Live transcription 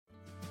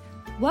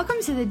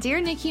Welcome to the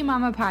Dear NICU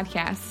Mama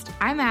podcast.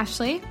 I'm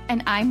Ashley.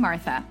 And I'm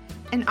Martha.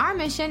 And our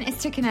mission is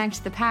to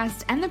connect the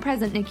past and the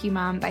present NICU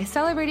mom by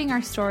celebrating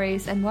our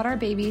stories and what our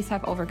babies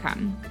have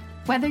overcome.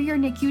 Whether your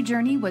NICU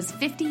journey was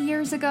 50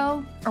 years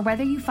ago or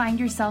whether you find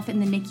yourself in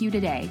the NICU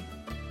today,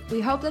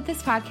 we hope that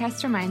this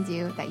podcast reminds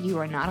you that you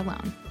are not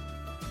alone.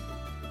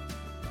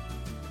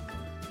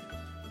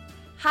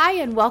 Hi,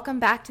 and welcome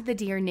back to the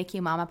Dear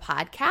NICU Mama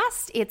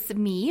podcast. It's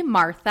me,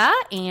 Martha,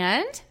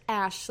 and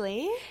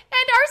Ashley.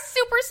 And our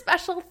super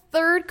special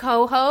third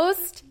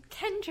co-host,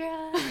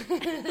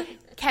 Kendra.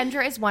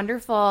 Kendra is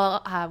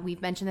wonderful.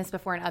 We've mentioned this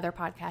before in other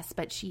podcasts,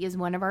 but she is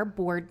one of our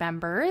board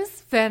members.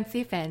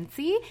 Fancy.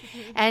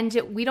 Mm-hmm.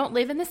 And we don't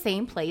live in the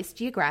same place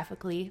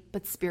geographically,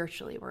 but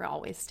spiritually we're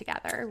always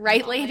together.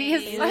 Right,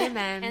 ladies?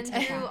 Amen. And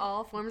through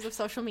all forms of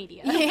social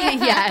media.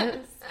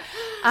 Yes.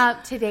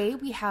 Today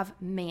we have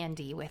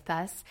Mandy with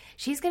us.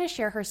 She's going to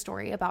share her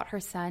story about her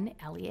son,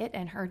 Elliot,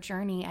 and her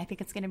journey. I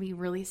think it's going to be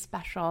really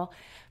special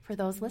for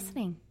those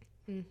listening.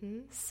 Mm-hmm.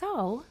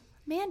 So,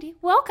 Mandy,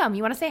 welcome.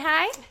 You want to say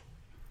hi?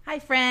 Hi,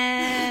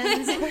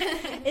 friends.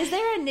 Is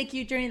there a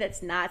NICU journey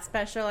that's not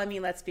special? I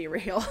mean, let's be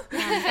real.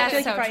 I feel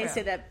like you probably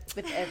say that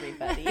with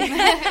everybody,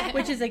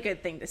 which is a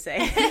good thing to say.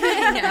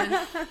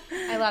 Yeah.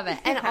 I love it.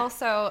 And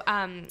also,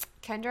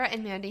 Kendra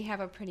and Mandy have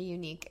a pretty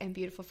unique and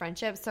beautiful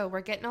friendship. So we're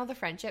getting all the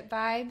friendship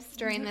vibes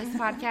during this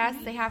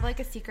podcast. They have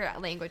like a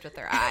secret language with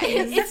their eyes.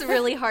 It's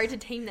really hard to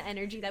tame the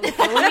energy that we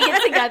feel when we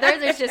get together.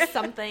 There's just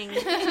something,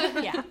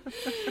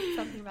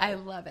 something about I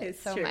love it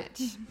so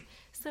much.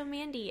 So,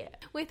 Mandy,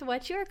 with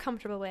what you're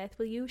comfortable with,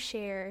 will you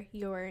share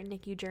your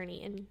NICU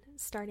journey and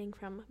starting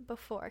from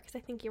before? Because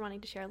I think you're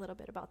wanting to share a little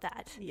bit about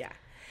that. Yeah,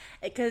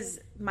 because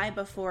my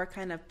before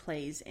kind of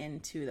plays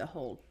into the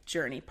whole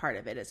journey part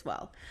of it as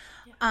well.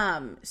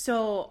 Yeah.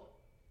 So,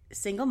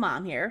 single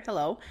mom here,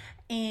 hello,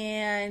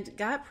 and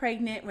got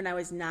pregnant when I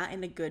was not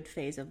in a good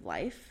phase of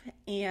life.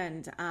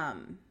 And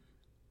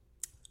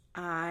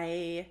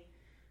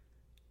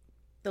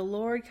the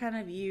Lord kind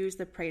of used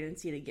the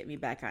pregnancy to get me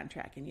back on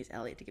track and used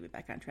Elliot to get me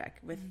back on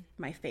track with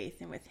my faith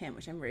and with him,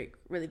 which I'm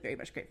really very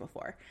much grateful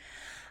for.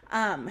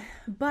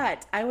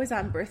 But I was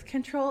on birth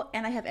control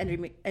and I have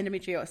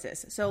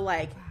endometriosis. So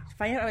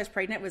finding out I was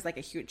pregnant was like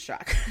a huge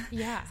shock.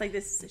 Yeah. It's like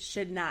this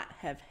should not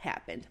have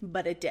happened,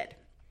 but it did.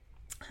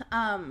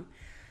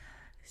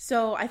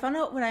 So I found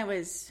out when I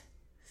was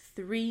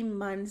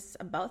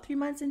about 3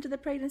 months into the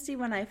pregnancy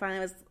when I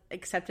finally was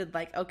accepted,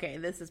 okay,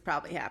 this is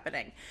probably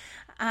happening.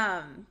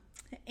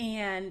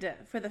 And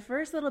for the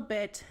first little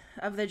bit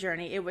of the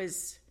journey, it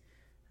was,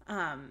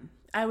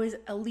 I was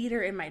a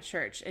leader in my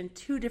church in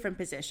 2 different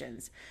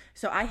positions.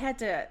 So I had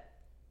to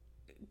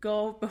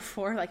go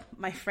before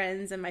my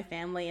friends and my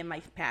family and my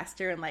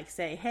pastor and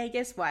say, hey,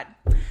 guess what?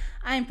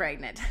 I'm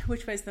pregnant,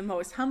 which was the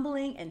most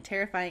humbling and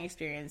terrifying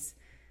experience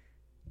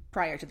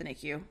prior to the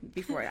NICU.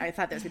 Before I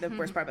thought this would be the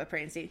worst part of the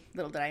pregnancy.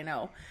 Little did I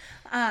know.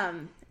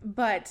 And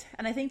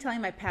I think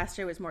telling my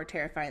pastor was more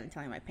terrifying than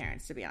telling my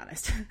parents, to be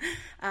honest.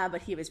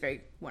 But he was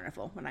very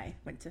wonderful when I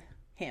went to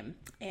him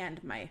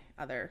and my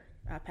other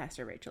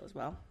pastor, Rachel, as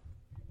well.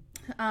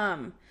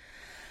 So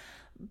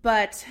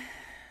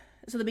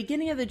the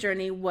beginning of the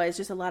journey was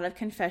just a lot of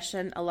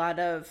confession, a lot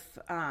of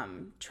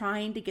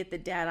trying to get the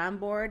dad on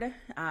board.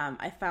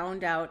 I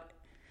found out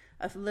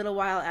a little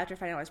while after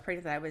finding out I was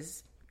pregnant that I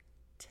was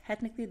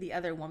technically the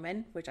other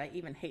woman, which I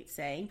even hate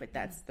saying, but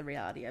that's the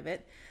reality of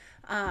it.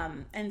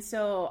 And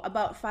so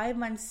about 5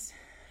 months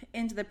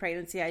into the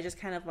pregnancy, I just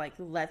kind of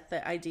let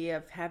the idea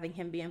of having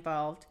him be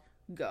involved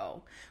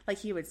go.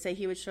 He would say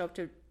he would show up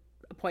to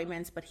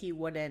appointments, but he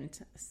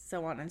wouldn't,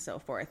 so on and so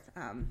forth.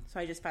 So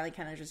I just finally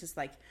kind of just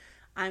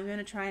I'm going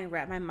to try and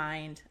wrap my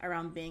mind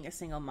around being a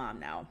single mom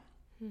now.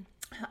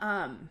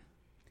 And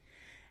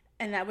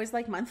that was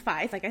month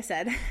 5, like I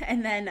said.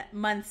 And then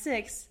month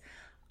 6,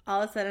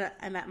 all of a sudden,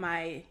 I'm at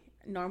my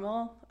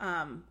normal.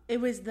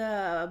 It was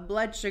the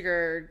blood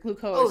sugar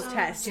glucose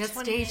test.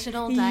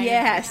 Gestational diabetes.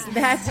 Yes,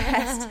 that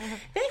test.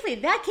 Thankfully,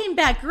 that came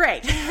back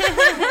great.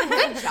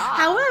 Good job.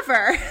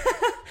 However,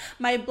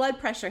 my blood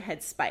pressure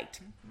had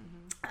spiked.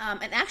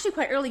 And actually,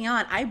 quite early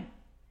on, I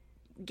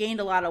gained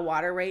a lot of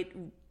water weight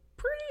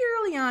pretty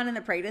early on in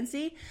the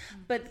pregnancy.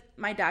 But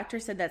my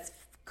doctor said that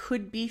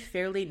could be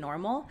fairly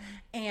normal.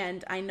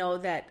 And I know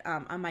that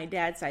on my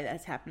dad's side,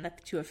 that's happened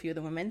to a few of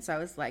the women. So I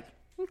was like,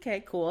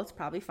 okay, cool. It's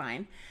probably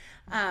fine.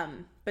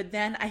 But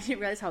then I didn't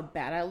realize how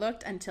bad I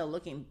looked until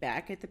looking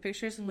back at the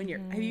pictures. When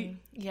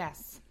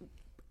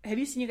have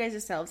you seen you guys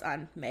yourselves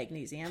on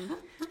magnesium?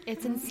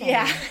 It's insane.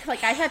 Yeah.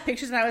 I had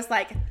pictures and I was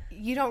like,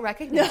 you don't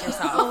recognize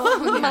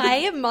yourself.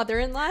 My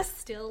mother-in-law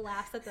still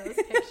laughs at those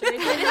pictures. And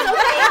it's okay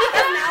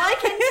because now I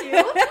can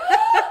too.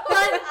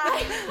 But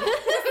I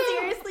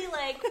seriously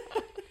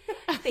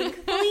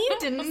thankfully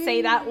did didn't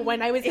say that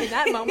when I was in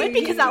that moment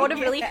because that would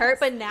have really hurt.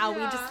 But now we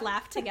just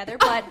laughed together.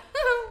 But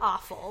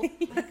awful. Oh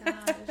my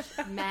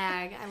gosh.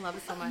 Mag. I love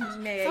it so much.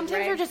 Mag, Sometimes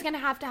right? we're just going to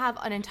have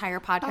an entire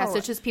podcast.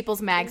 It's just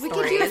people's Mag We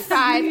stories. could do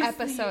 5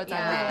 episodes on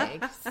Yeah.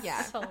 Mag.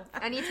 Yeah.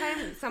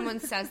 Anytime someone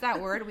says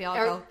that word, we all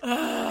Or- go,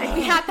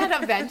 We had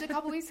that event a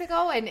couple weeks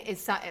ago, and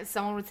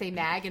someone would say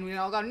Mag, and we'd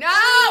all go, no!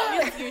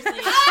 Seriously.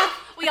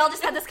 We all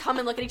just had this come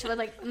and look at each other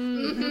like,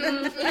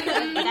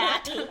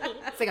 that.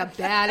 It's like a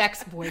bad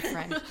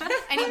ex-boyfriend.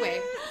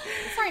 Anyway,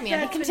 sorry,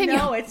 man. Continue.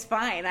 No, it's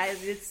fine.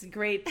 It's a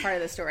great part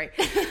of the story.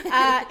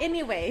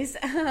 Anyways,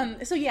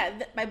 so yeah,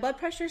 my blood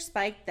pressure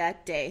spiked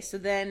that day. So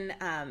then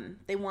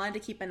they wanted to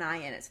keep an eye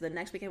in it. So the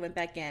next week I went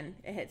back in.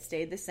 It had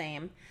stayed the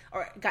same,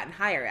 or gotten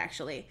higher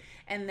actually.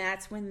 And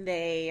that's when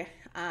they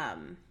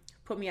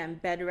put me on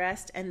bed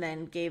rest and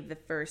then gave the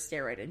first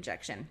steroid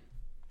injection.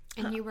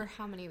 and you were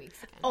how many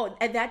weeks again? Oh,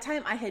 at that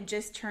time I had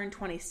just turned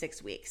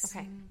 26 weeks.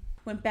 Okay.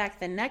 Went back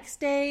the next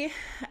day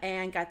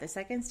and got the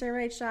second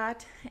steroid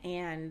shot,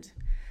 and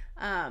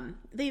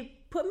they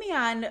put me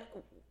on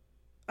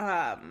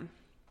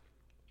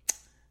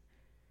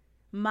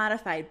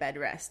modified bed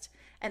rest,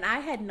 and I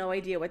had no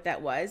idea what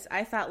that was.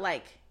 I thought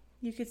like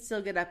you could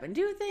still get up and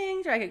do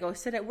things, or I could go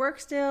sit at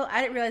work still.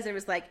 I didn't realize it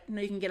was like,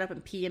 no, you can get up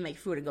and pee and make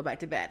food and go back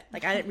to bed.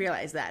 Like I didn't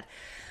realize that.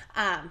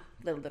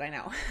 Little did I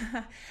know.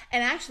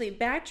 And actually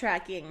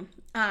backtracking,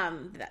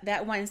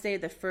 that Wednesday,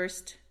 the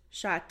first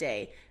shot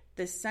day,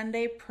 the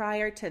Sunday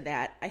prior to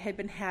that, I had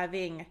been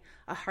having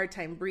a hard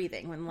time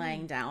breathing when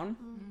laying down.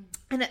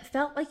 And it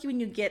felt like when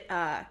you get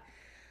a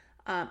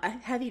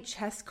heavy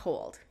chest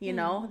cold, you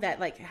know, that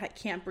like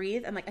can't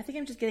breathe. I'm like, I think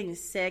I'm just getting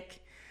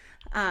sick.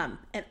 And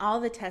all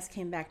the tests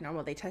came back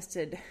normal. They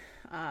tested,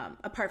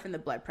 apart from the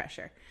blood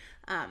pressure,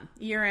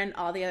 urine,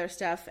 all the other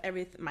stuff,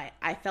 everything.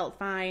 I felt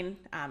fine.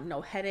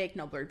 No headache,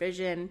 no blurred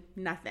vision,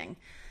 nothing.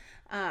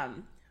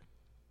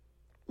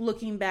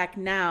 Looking back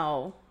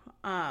now,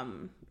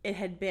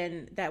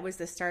 that was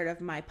the start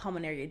of my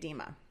pulmonary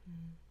edema.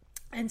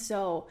 And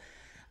so,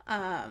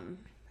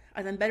 I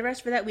was on bed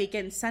rest for that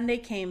weekend. Sunday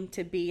came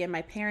to be, and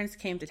my parents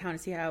came to town to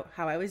see how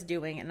I was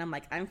doing. And I'm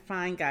like, I'm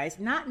fine, guys.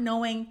 Not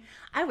knowing,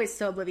 I was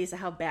so oblivious to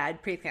how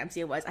bad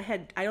preeclampsia was.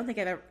 I don't think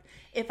I've ever,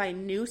 if I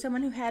knew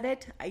someone who had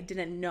it, I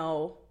didn't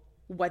know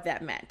what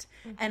that meant.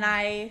 Mm-hmm. And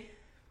I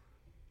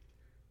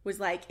was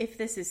like, if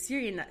this is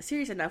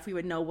serious enough, we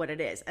would know what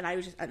it is. And I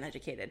was just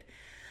uneducated.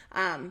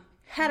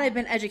 Had I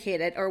been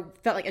educated or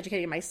felt like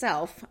educating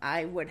myself,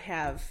 I would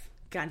have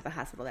gone to the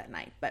hospital that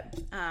night. But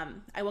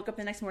I woke up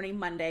the next morning,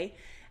 Monday,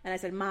 and I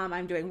said, Mom,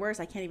 I'm doing worse.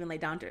 I can't even lay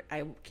down.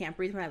 I can't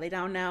breathe when I lay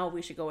down now.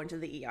 We should go into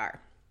the ER.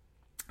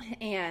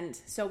 And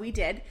so we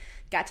did.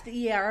 Got to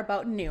the ER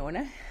about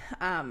noon.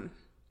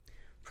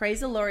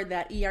 Praise the Lord,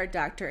 that ER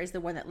doctor is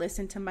the one that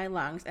listened to my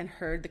lungs and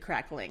heard the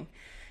crackling.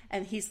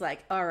 And he's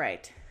like, all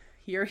right,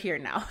 you're here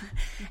now.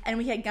 And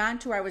we had gone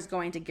to where I was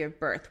going to give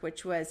birth,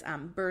 which was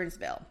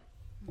Burnsville.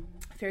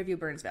 Fairview,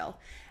 Burnsville.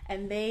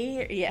 And their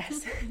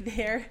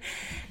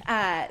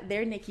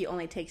NICU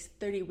only takes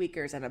 30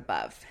 weekers and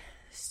above.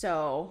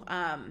 So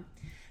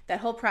that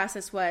whole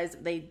process was,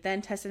 they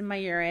then tested my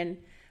urine.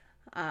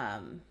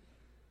 Then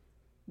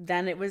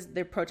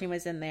their protein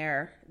was in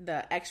there.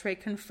 The x-ray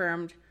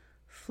confirmed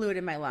fluid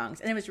in my lungs.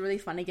 And it was really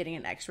funny getting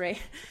an x-ray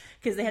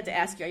because they had to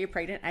ask you, are you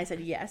pregnant? I said,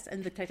 yes.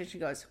 And the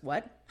technician goes,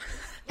 what?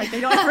 Like, they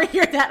don't ever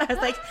hear that. I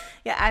was like,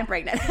 yeah, I'm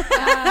pregnant. So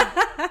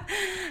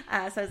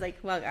I was like,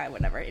 well,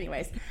 whatever.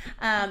 Anyways,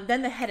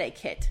 then the headache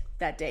hit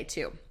that day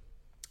too.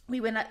 We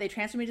went up, they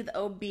transferred me to the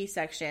OB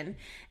section,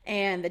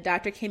 and the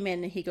doctor came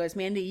in and he goes,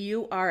 Mandy,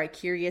 you are a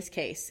curious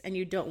case and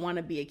you don't want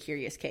to be a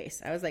curious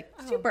case. I was like,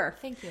 super.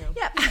 Thank you.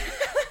 Yeah.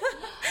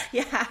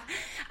 Yeah.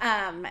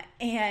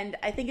 And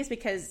I think it's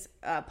because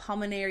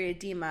pulmonary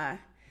edema,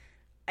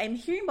 I'm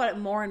hearing about it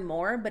more and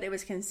more, but it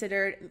was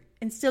considered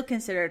and still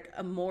considered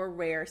a more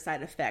rare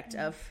side effect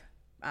of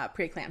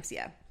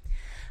preeclampsia.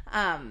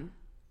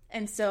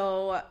 And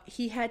so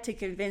he had to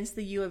convince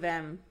the U of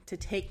M to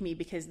take me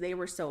because they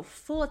were so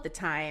full at the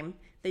time.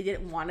 They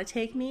didn't want to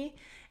take me.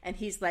 And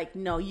he's like,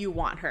 no, you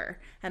want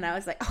her. And I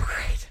was like, oh,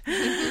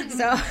 great.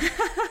 So,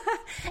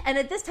 and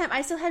at this time,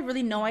 I still had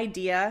really no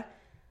idea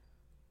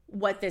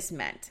what this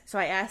meant. So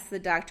I asked the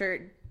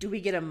doctor, do we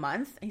get a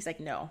month? And he's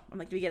like, no. I'm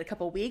like, do we get a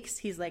couple weeks?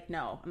 He's like,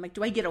 no. I'm like,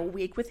 do I get a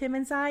week with him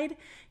inside?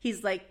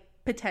 He's like,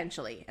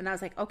 potentially. And I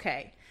was like,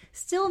 okay.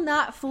 Still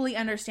not fully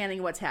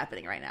understanding what's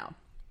happening right now.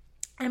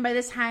 And by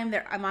this time,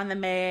 I'm on the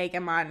Meg,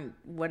 I'm on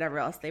whatever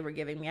else they were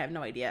giving me. I have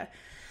no idea.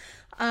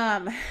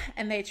 And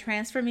they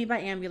transferred me by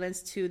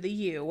ambulance to the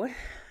U.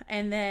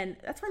 And then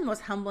that's one of the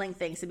most humbling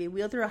things, to be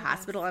wheeled through a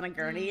hospital on a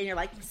gurney. And you're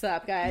like, what's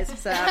up, guys?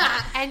 What's up?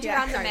 And you're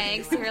on the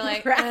Meg, so you're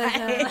like,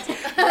 right.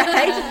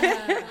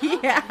 Right?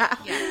 Yeah.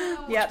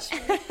 Yep.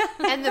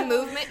 And the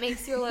movement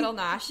makes you a little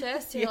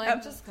nauseous. You're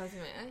like, just close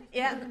my eyes.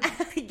 Yep.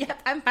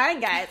 Yep. I'm fine,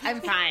 guys.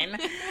 I'm fine.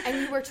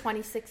 And you were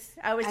 26?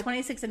 I was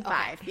 26 and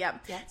 5. Okay.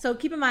 Yep. Yeah. So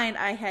keep in mind,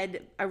 I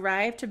had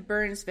arrived to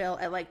Burnsville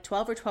at like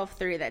 12 or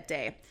 12:30 that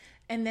day.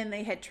 And then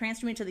they had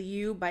transferred me to the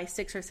U by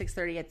 6 or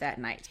 6:30 at that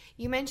night.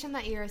 You mentioned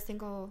that you're a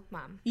single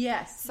mom.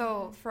 Yes.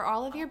 So for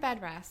all of your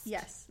bed rest,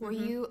 Yes. were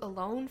you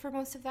alone for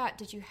most of that?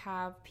 Did you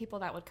have people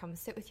that would come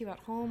sit with you at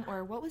home,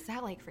 or what was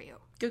that like for you?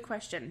 Good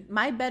question.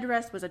 My bed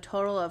rest was a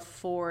total of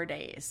 4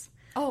 days.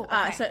 Oh,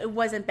 okay. So it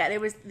wasn't bad.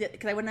 It was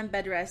because I went on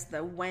bed rest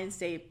the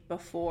Wednesday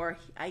before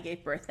I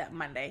gave birth that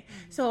Monday.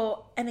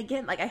 So, and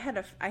again, like I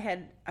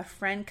had a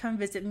friend come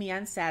visit me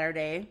on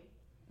Saturday.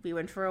 We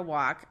went for a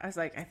walk. I was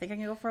like, I think I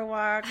can go for a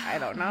walk. I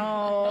don't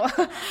know.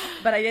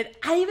 But I did.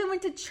 I even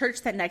went to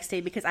church that next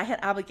day because I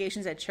had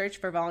obligations at church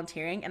for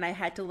volunteering, and I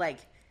had to like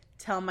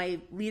tell my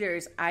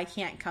leaders I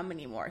can't come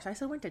anymore. So I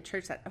still went to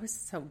church. I was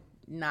so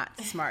not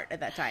smart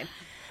at that time.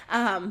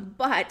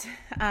 But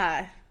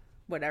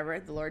whatever,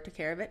 the Lord took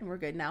care of it, and we're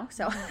good now.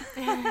 So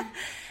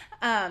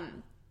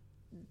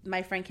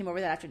my friend came over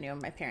that afternoon.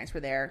 My parents were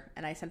there,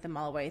 and I sent them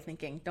all away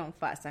thinking, don't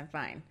fuss, I'm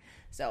fine.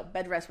 So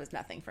bed rest was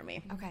nothing for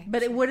me. Okay.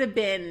 But it would have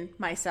been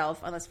myself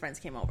unless friends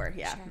came over.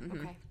 Yeah. Sure.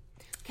 Mm-hmm. Okay.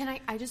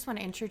 I just want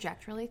to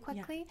interject really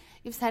quickly. Yeah.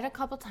 You've said a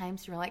couple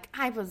times you were like,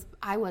 I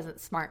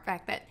wasn't smart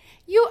back then.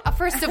 You,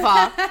 first of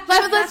all,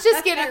 let's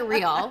just get it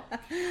real.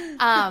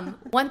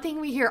 One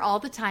thing we hear all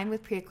the time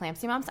with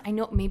preeclampsia moms, I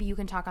know maybe you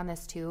can talk on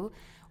this too,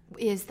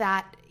 is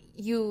that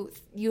you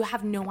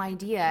have no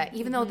idea,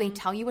 even though they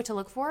tell you what to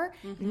look for,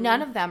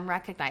 none of them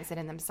recognize it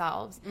in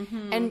themselves.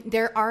 And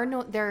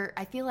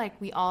I feel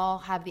like we all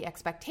have the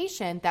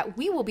expectation that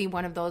we will be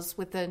one of those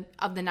of the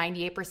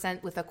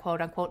 98% with a quote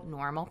unquote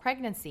normal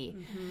pregnancy.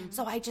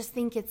 So I just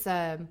think it's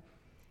just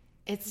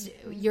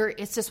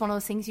one of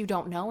those things you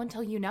don't know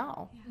until you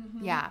know.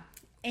 Yeah.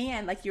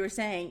 And like you were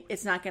saying,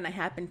 it's not going to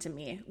happen to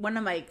me. One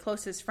of my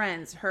closest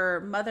friends,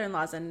 her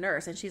mother-in-law's a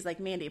nurse, and she's like,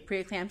 Mandy,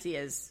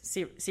 preeclampsia is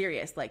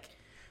serious. Like,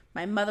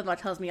 my mother-in-law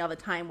tells me all the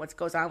time what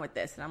goes on with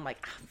this, and I'm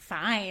like, I'm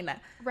fine.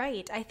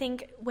 Right. I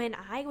think when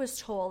I was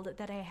told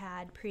that I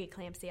had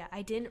preeclampsia,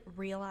 I didn't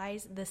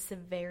realize the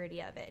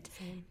severity of it.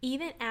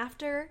 Even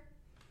after, I'm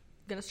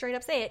going to straight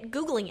up say it,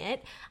 Googling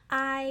it,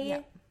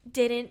 I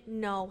didn't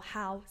know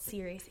how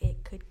serious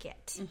it could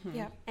get.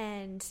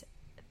 And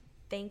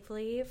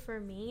thankfully for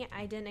me,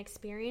 I didn't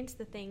experience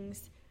the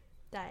things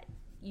that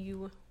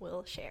you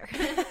will share.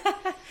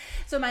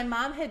 So my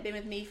mom had been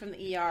with me from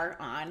the ER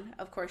on.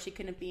 Of course, she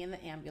couldn't be in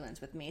the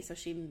ambulance with me, so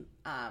she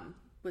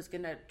was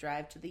going to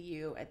drive to the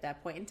U at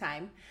that point in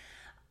time.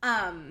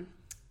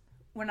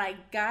 When I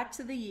got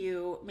to the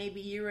U,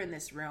 maybe you were in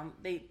this room,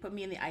 they put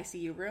me in the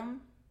ICU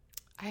room.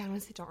 I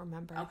honestly don't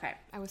remember. Okay.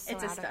 I was so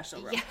It's a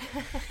special room. Yeah.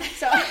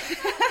 So,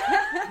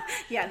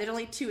 yeah, there's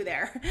only 2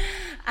 there.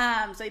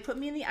 So they put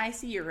me in the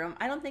ICU room.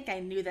 I don't think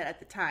I knew that at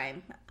the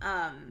time.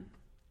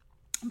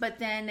 But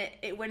then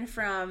it went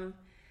from,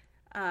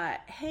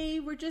 hey,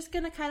 we're just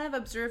going to kind of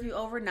observe you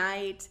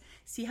overnight,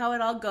 see how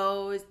it all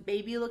goes.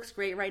 Baby looks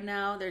great right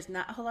now. There's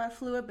not a whole lot of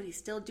fluid, but he's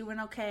still doing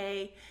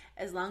okay.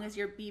 As long as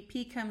your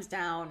BP comes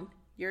down,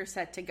 you're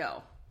set to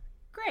go.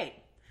 Great.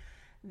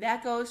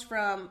 That goes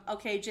from,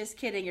 okay, just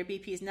kidding, your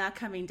BP is not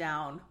coming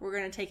down. We're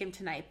going to take him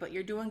tonight, but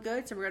you're doing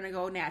good, so we're going to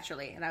go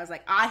naturally. And I was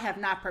like, I have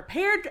not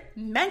prepared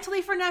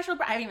mentally for natural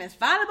birth. I haven't even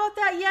thought about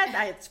that yet.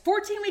 It's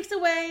 14 weeks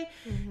away.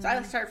 So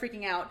I started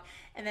freaking out.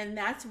 And then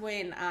that's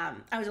when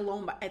I was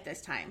alone at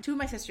this time. 2 of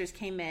my sisters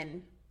came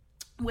in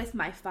with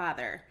my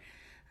father.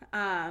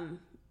 And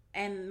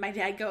my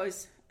dad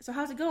goes, so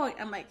how's it going?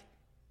 I'm like,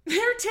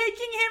 they're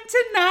taking him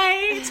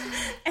tonight.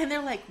 And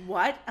they're like,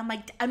 what? I'm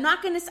like, I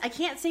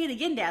can't say it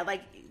again, Dad.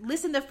 Like,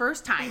 listen the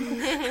first time.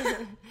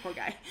 Poor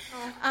guy.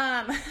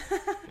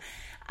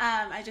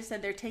 I just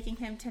said, they're taking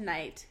him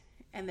tonight.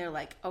 And they're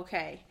like,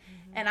 okay.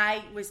 And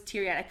I was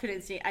teary-eyed. I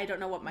couldn't see. I don't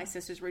know what my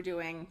sisters were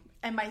doing.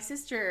 And my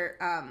sister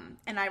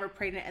and I were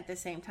pregnant at the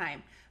same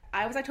time.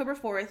 I was October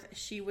 4th.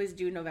 She was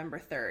due November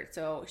 3rd.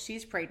 So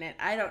she's pregnant.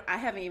 I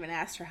haven't even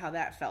asked her how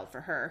that felt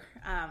for her.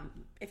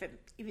 If it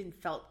even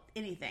felt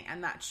anything, I'm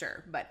not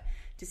sure. But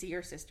to see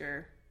your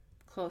sister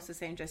close to the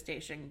same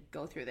gestation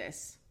go through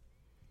this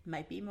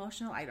might be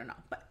emotional. I don't know.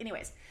 But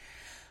anyways,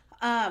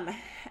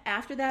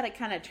 after that, it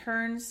kind of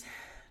turns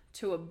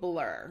to a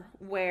blur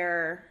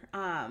where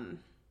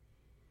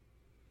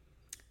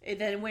it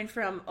then went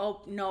from,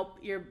 oh, nope,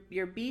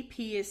 your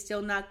BP is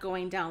still not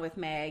going down with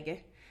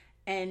Meg,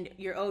 and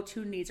your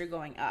O2 needs are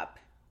going up.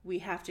 We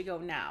have to go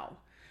now.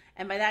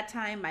 And by that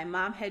time, my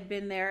mom had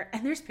been there,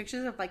 and there's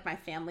pictures of, like, my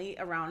family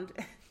around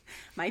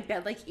my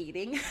bed, like,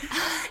 eating.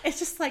 It's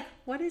just like,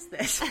 what is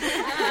this?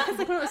 It's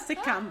like one of those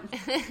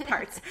sitcom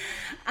parts.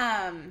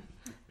 And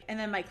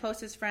then my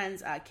closest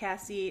friends,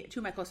 Cassie, 2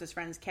 of my closest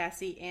friends,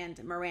 Cassie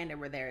and Miranda,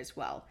 were there as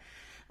well.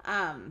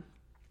 And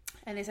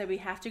they said, we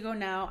have to go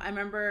now. I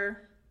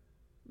remember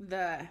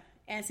the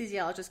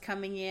anesthesiologist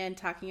coming in,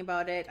 talking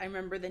about it. I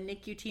remember the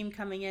NICU team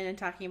coming in and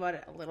talking about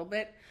it a little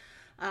bit.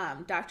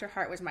 Dr.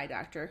 Hart was my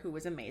doctor, who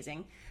was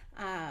amazing.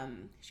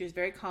 She was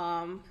very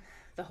calm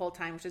the whole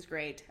time, which was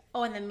great.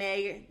 Oh, and then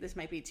Meg, this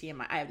might be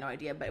TMI, I have no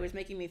idea, but it was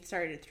making me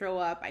start to throw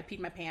up. I peed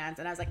my pants,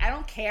 and I was like, I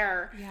don't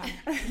care. Yeah.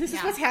 This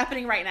is what's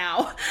happening right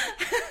now.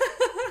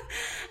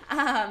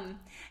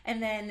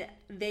 And then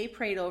they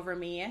prayed over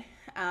me.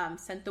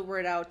 Sent the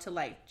word out to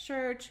like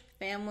church,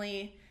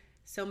 family.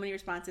 So many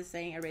responses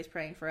saying everybody's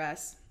praying for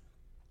us.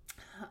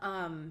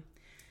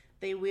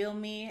 They wheel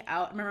me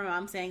out. I remember my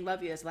mom saying,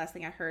 "Love you." That's the last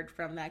thing I heard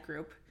from that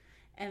group.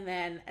 And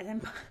then as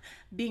I'm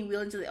being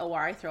wheeled into the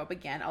OR, I throw up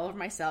again all over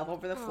myself,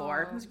 over the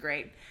floor. It was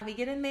great. We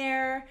get in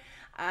there.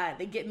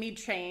 They get me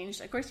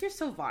changed. Of course, you're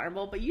so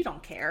vulnerable, but you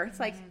don't care. It's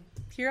like,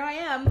 here I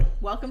am.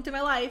 Welcome to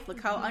my life.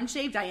 Look how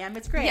unshaved I am.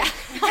 It's great. Yeah.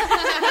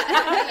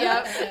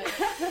 Yep.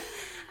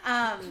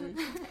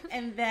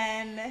 And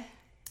then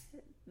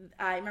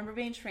I remember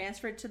being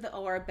transferred to the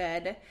OR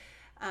bed.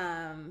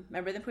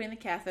 Remember them putting the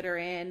catheter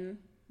in.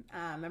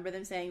 Remember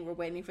them saying, we're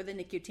waiting for the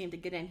NICU team to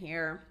get in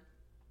here.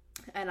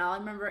 And all I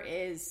remember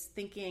is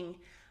thinking,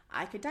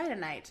 I could die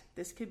tonight.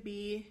 This could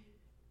be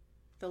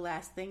the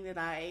last thing that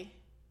I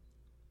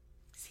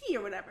see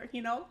or whatever,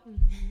 you know?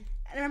 Mm-hmm. And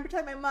I remember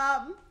telling my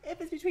mom,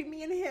 if it's between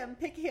me and him,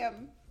 pick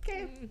him,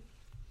 okay? Mm-hmm.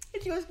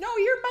 And she goes, no,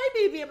 you're my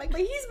baby. I'm like,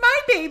 but he's my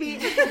baby.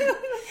 Pick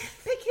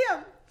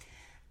him.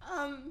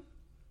 And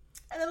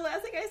then the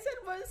last thing I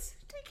said was,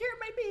 take care of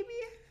my baby.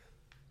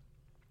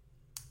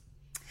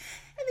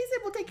 And they said,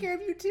 we'll take care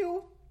of you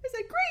too. I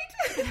said, great.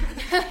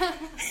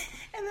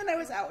 And then I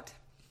was out.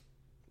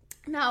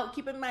 Now,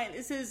 keep in mind,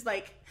 this is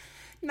like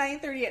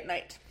 9:30 at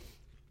night.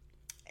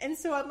 And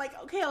so I'm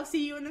like, okay, I'll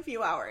see you in a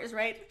few hours,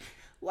 right?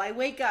 Well, I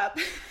wake up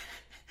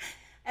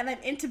and I'm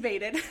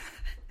intubated.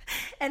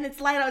 And it's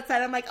light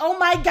outside. I'm like, oh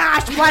my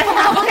gosh, what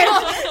happened?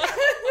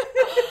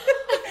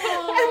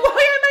 And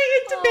why am I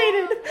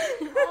intubated?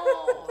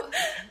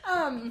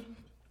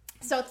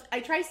 So I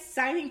try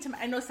signing to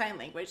I know sign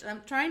language, and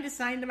I'm trying to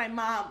sign to my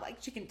mom, like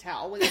she can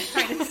tell what I'm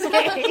trying to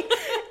say.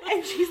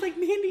 And she's like,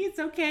 Mandy, it's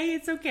okay,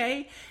 it's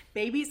okay.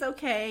 Baby's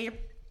okay.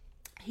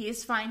 He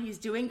is fine. He's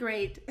doing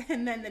great.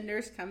 And then the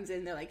nurse comes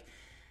in. They're like,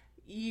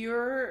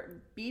 your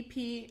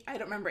BP, I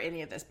don't remember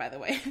any of this, by the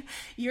way.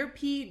 Your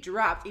pee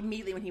dropped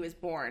immediately when he was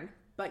born,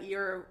 but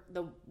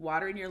the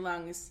water in your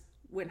lungs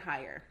went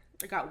higher.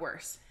 It got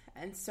worse.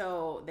 And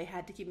so they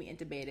had to keep me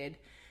intubated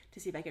to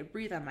see if I could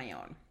breathe on my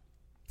own.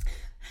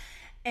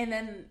 And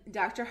then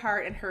Dr.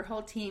 Hart and her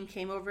whole team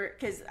came over,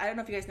 because I don't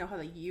know if you guys know how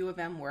the U of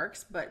M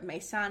works, but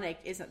Masonic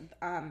isn't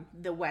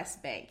the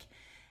West Bank.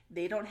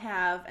 They don't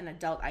have an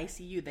adult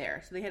ICU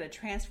there, so they had to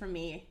transfer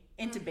me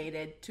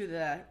intubated to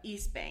the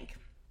East Bank.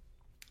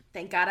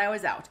 Thank God I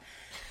was out.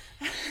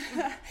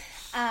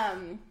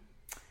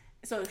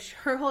 So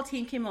her whole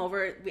team came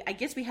over. I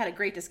guess we had a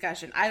great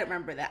discussion. I don't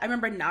remember that. I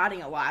remember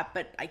nodding a lot,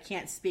 but I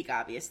can't speak,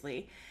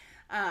 obviously.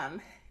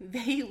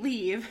 They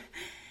leave,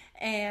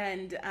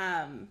 and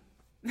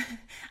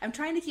I'm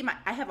trying to keep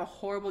I have a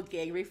horrible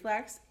gag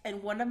reflex,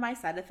 and one of my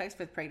side effects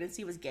with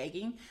pregnancy was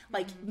gagging.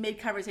 Like,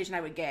 mid-conversation,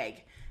 I would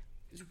gag.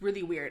 It's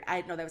really weird. I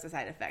didn't know that was a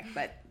side effect,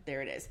 but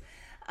there it is.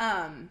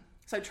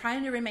 So I'm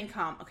trying to remain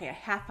calm. Okay, a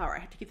half hour. I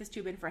have to keep this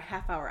tube in for a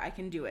half hour. I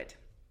can do it.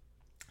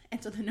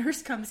 And so the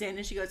nurse comes in,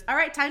 and she goes, all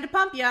right, time to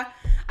pump ya.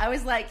 I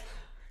was like,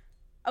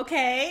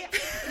 okay.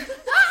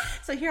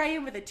 So here I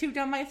am with a tube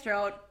down my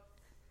throat.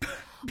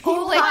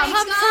 Oh, like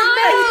pump for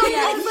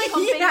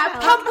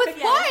milk. Pump with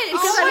what?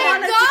 Oh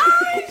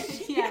my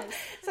gosh. Yes.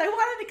 So I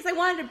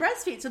wanted to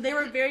breastfeed. So they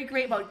were very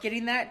great about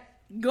getting that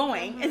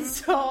going. Mm-hmm. And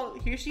so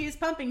here she is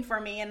pumping for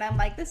me. And I'm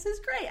like, this is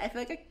great. I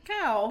feel like a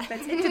cow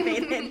that's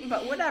intubated,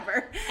 but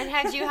whatever. And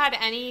had you had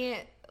any,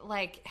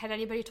 had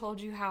anybody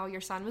told you how your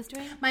son was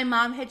doing? My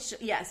mom had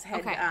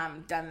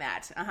done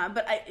that.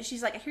 But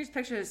she's like, here's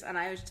pictures. And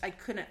I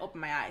couldn't open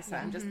my eyes. So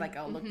I'm just like,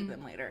 I'll look at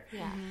them later.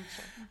 Yeah.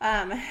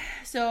 Sure.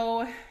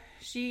 So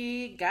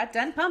she got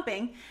done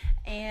pumping,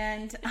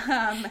 and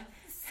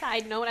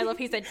side note, I love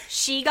he said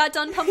she got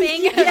done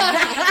pumping.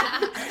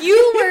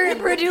 You were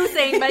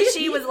producing, but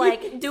she was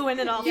like doing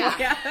it all.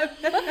 Yeah.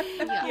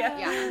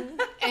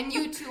 And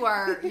you two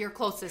are your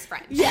closest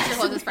friends. Yes. Your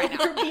closest friend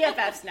now. We're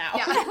BFFs now.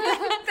 Yeah.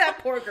 That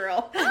poor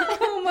girl.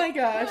 Oh my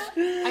gosh.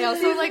 I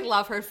also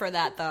love her for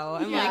that though.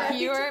 I'm like,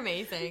 you are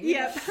amazing.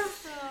 Yep.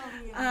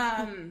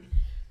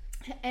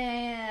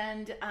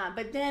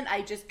 But then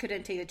I just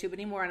couldn't take the tube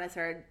anymore,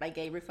 and my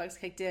gag reflex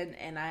kicked in,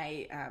 and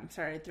I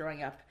started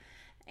throwing up,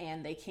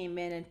 and they came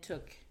in and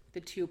took the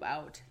tube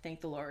out,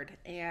 thank the Lord,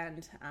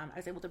 and I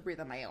was able to breathe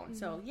on my own. Mm-hmm.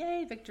 So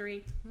yay,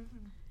 victory.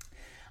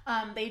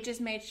 Mm-hmm. They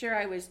just made sure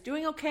I was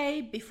doing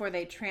okay before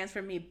they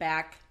transferred me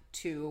back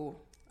to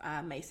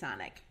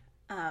Masonic.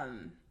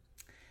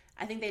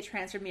 I think they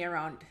transferred me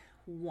around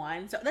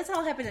 1. So that's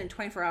all happened in a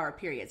 24-hour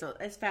period. So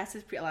as fast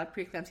as a lot of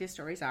preeclampsia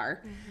stories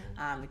are,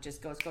 it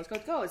just goes.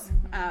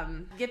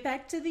 Mm-hmm. Get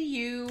back to the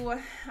U.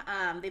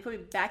 They put me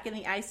back in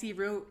the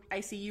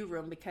ICU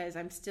room because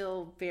I'm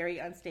still very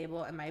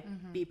unstable and my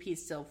BP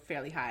is still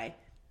fairly high.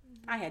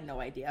 I had no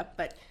idea,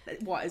 but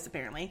it was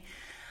apparently.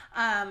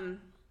 And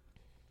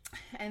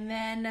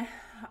then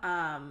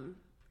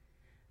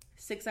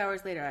 6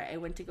 hours later, I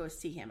went to go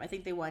see him. I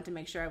think they wanted to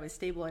make sure I was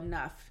stable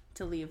enough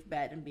to leave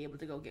bed and be able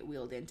to go get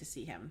wheeled in to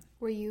see him.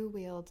 Were you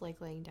wheeled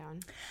laying down?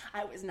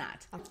 I was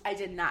not. I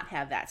did not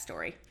have that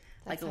story.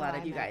 That's like a lot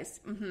of you guys.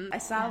 Mm-hmm. I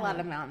saw a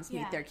lot of moms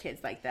meet their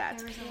kids like that.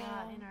 There was a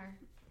lot in our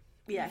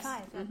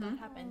 5 that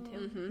happened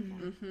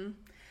too.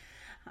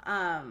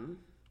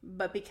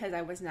 But because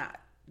I was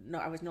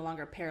no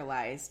longer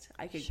paralyzed,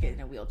 I could get in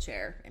a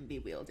wheelchair and be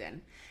wheeled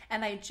in.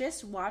 And I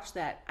just watched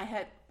that.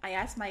 I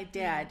asked my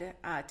dad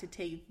to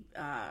take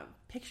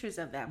pictures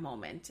of that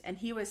moment, and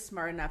he was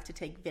smart enough to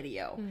take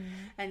video.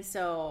 And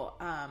so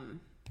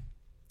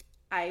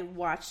I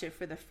watched it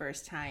for the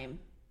first time.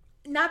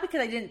 Not because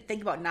I didn't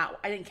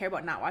care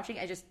about not watching.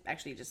 I just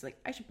like,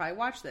 I should probably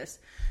watch this.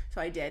 So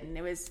I did. And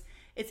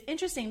it's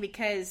interesting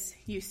because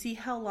you see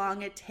how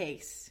long it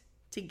takes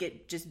to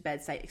get just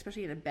bedside,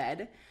 especially in a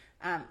bed,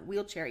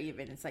 wheelchair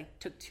even. It's like,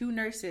 took 2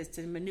 nurses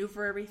to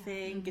maneuver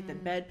everything, get the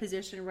bed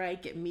position right,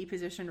 get me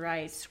positioned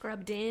right.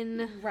 Scrubbed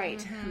in.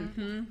 Right.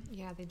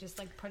 Yeah, they just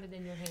like put it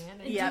in your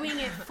hand. And doing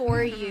it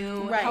for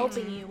you,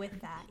 helping you with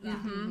that. Yeah.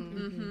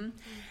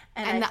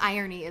 And the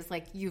irony is,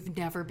 like, you've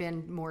never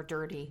been more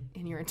dirty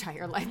in your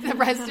entire life. The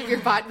rest of your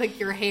body, like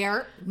your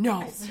hair,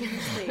 no.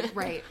 Seriously.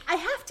 Right. I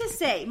have to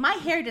say, my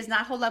hair does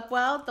not hold up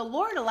well. The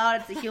Lord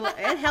allowed it to heal. It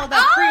held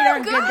up pretty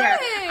darn good there.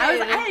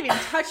 I hadn't even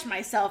touched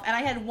myself, and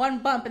I had one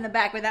bump in the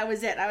back, but that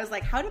was it. I was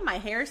like, how did my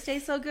hair stay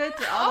so good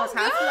through all those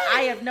hospitals?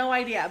 I have no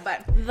idea,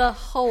 but the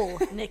whole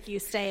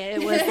NICU stay, it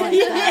was like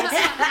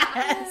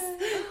that.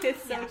 Yes.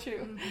 It's so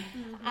true.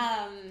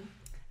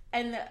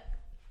 And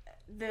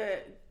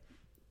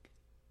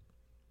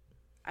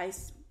I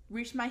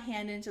reached my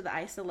hand into the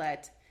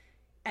isolette,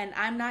 and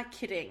I'm not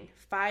kidding.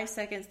 5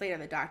 seconds later,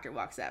 the doctor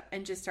walks up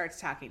and just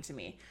starts talking to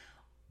me.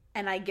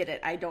 And I get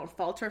it. I don't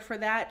fault her for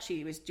that.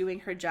 She was doing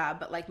her job.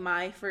 But like,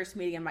 my first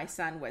meeting of my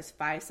son was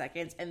 5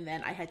 seconds, and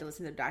then I had to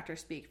listen to the doctor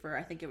speak for,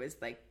 I think it was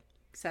like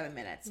 7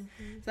 minutes.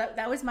 So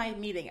that was my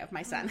meeting of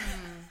my son.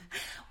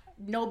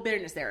 No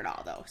bitterness there at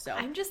all, though. So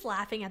I'm just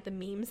laughing at the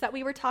memes that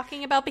we were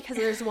talking about because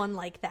there's one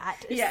like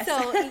that. Yes.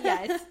 So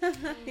yes,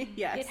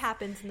 yes, it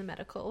happens in the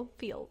medical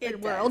field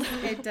world.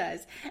 It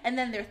does. And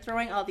then they're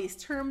throwing all these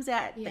terms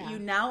that you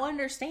now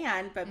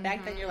understand, but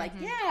back then you're like,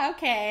 yeah,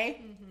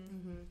 okay,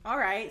 all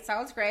right,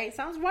 sounds great,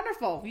 sounds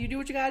wonderful. You do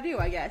what you gotta do,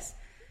 I guess.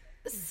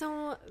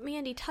 So,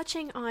 Mandy,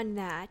 touching on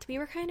that, we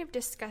were kind of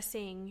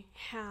discussing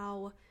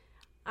how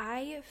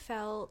I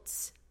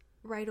felt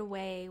right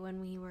away when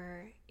we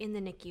were in the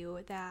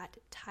NICU that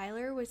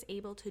Tyler was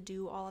able to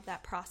do all of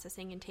that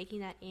processing and taking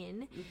that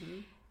in.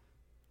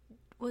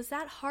 Was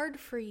that hard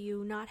for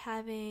you, not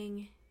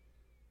having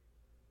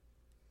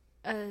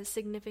a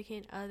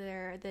significant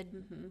other,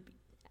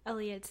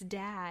 Elliot's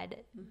dad,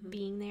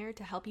 being there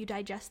to help you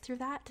digest through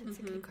that? That's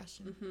a good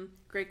question.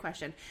 Great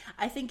question.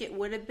 I think it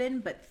would have been,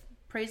 but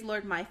praise the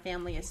Lord, my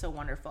family is so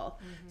wonderful.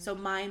 So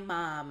my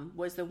mom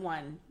was the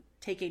one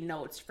taking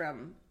notes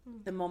from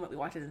the moment we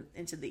walked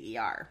into the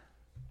ER.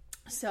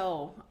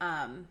 So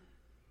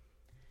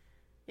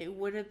it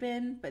would have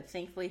been, but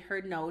thankfully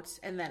her notes,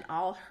 and then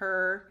all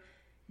her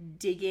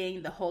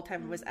digging the whole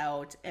time it was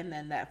out, and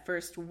then that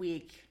first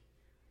week,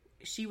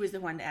 she was the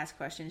one to ask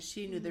questions.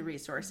 She knew the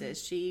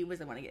resources. She was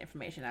the one to get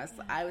information.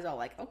 I was all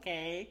like,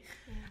 okay.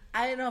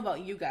 I don't know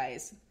about you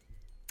guys.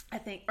 I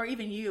think, or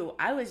even you,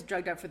 I was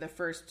drugged up for the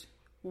first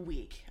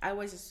week. I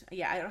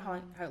don't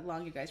know how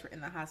long you guys were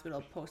in the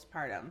hospital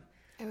postpartum.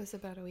 It was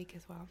about a week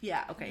as well.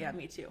 Yeah, okay, yeah,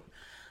 me too.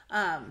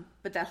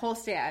 But that whole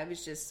stay, I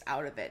was just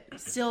out of it.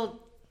 Still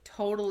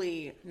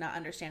totally not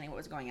understanding what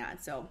was going on.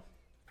 So,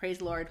 praise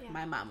the Lord,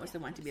 my mom was the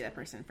one to be that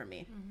person for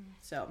me.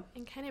 So,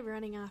 and kind of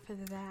running off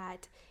of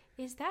that,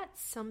 is that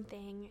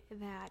something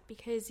that,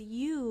 because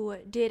you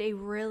did a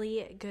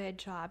really good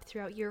job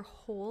throughout your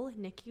whole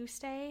NICU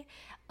stay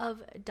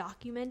of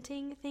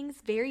documenting things,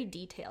 very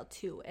detailed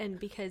too, and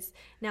because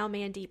now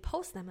Mandy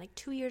posts them, like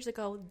 2 years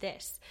ago,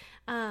 this,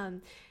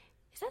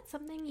 is that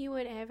something you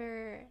would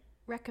ever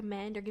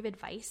recommend or give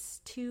advice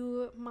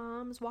to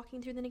moms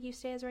walking through the NICU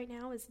stays right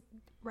now, is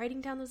writing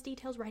down those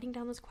details, writing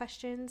down those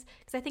questions?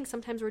 Because I think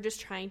sometimes we're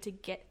just trying to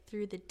get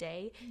through the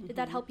day. Did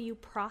that help you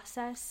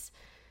process?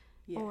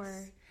 Yes. Or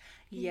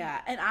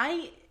yeah, and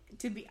I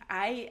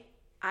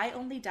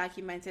only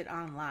documented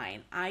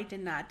online. I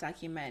did not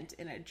document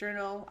in a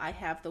journal. I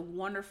have the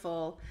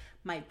wonderful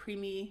My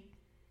Preemie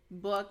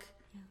book.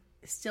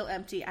 Still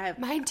empty. I have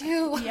mine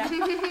too. Yeah,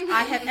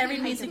 I have every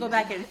means to go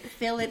back and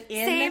fill it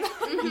in.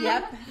 Same.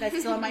 Yep, that's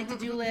still on my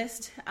to-do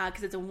list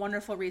because it's a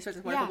wonderful resource.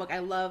 It's a wonderful book. I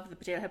love the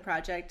Potato Head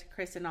Project,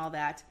 Chris, and all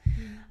that.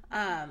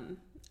 I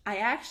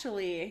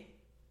actually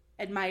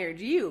admired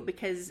you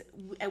because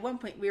at one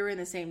point we were in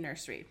the same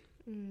nursery.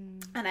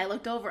 And I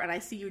looked over and I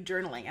see you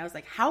journaling. I was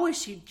like, how is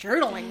she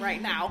journaling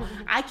right now?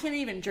 I can't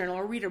even journal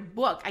or read a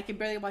book. I can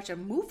barely watch a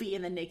movie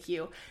in the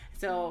NICU.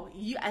 So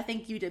I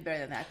think you did better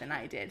than that than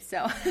I did.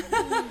 So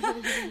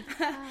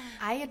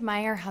I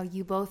admire how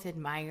you both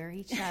admire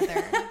each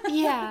other.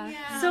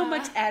 So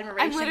much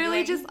admiration. I'm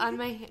literally just on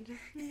my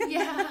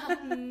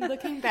hand.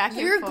 Looking back.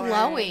 You're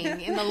glowing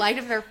in the light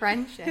of their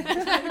friendship.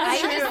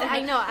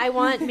 I know. I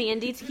want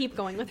Mandy to keep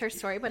going with her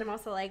story, but I'm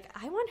also like,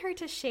 I want her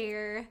to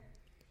share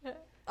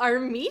our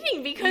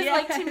meeting because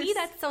to me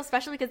that's so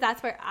special because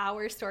that's where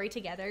our story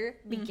together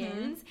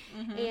begins.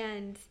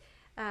 And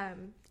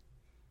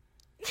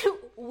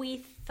we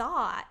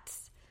thought,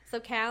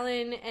 so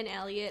Callan and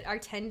Elliot are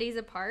 10 days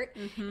apart,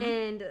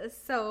 and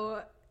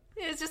so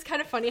It was just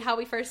kind of funny how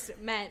we first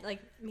met.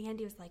 Like,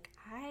 Mandy was like,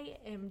 I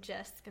am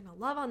just going to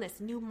love on this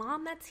new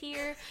mom that's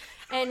here.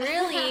 And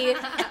really,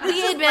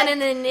 we had been in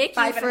the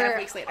NICU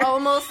for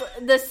almost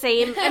the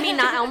same, I mean,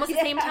 not almost the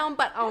same time,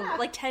 but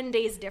like 10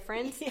 days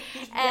difference.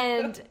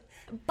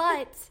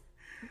 But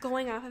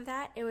going off of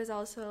that, it was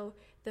also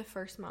the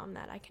first mom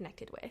that I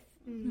connected with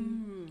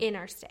in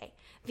our stay.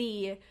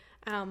 The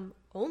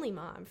only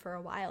mom for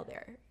a while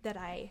there that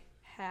I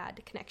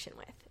had connection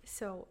with.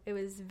 So it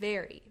was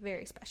very,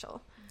 very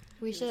special.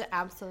 We should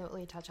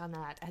absolutely touch on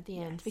that at the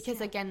end because,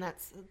 again,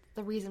 that's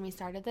the reason we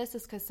started this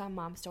is because some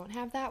moms don't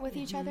have that with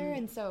each other.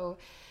 And so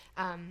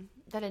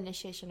that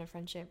initiation of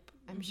friendship,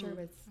 I'm sure,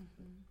 was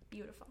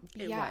beautiful.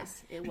 It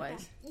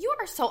was. You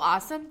are so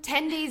awesome.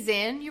 10 days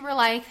in, you were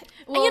like,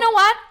 well, you know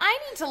what? I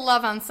need to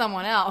love on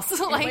someone else.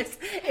 Like,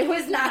 it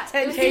was not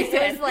 10 days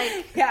in. It was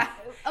like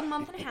a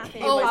month and a half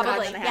in. A month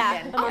probably. and a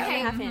half in. A month and a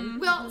half in.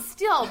 Well,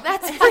 still,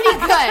 that's pretty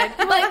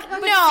good. Like,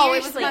 no,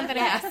 it was a month and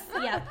a half.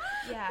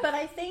 Yeah. But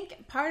I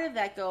think part of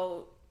that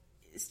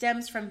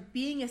stems from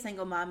being a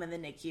single mom in the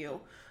NICU.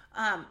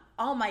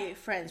 All my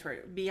friends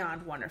were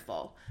beyond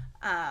wonderful.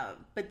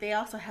 But they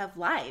also have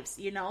lives,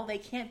 you know, they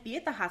can't be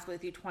at the hospital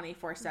with you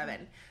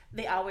 24/7.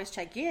 They always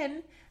check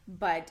in,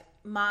 but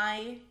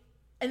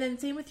and then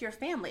same with your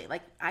family.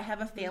 Like, I have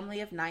a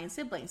family of 9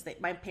 siblings.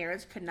 My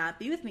parents could not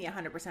be with me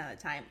 100% of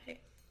the time.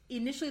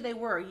 Initially they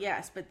were,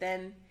 yes, but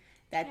then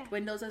that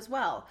dwindles as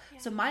well. Yeah.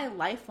 So my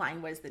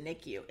lifeline was the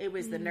NICU. It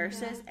was the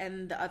nurses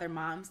and the other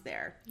moms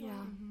there.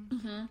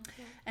 Yeah.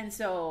 And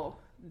so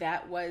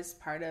that was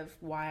part of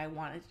why I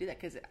wanted to do that,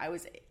 because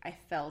I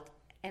felt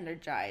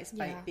energized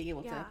by being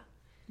able to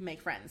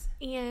make friends.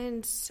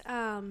 And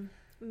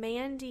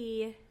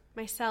Mandy,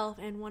 myself,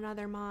 and one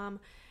other mom,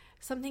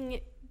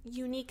 something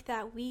unique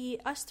that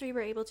us three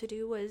were able to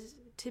do was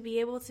to be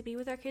able to be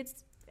with our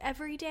kids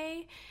every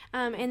day.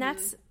 And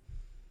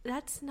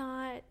that's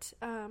not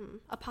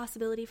a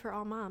possibility for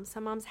all moms.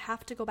 Some moms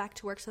have to go back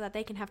to work so that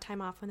they can have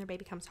time off when their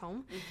baby comes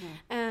home.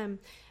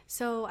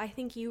 So I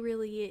think you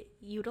really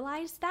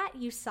utilized that.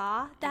 You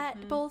saw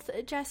that both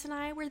Jess and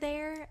I were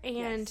there,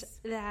 and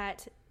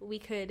that we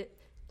could,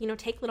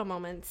 take little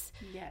moments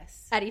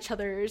at each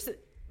other's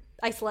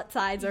isolette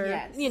sides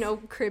or,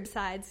 crib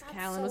sides. That's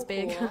Callan so was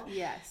big. Cool.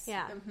 Yes.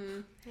 Yeah.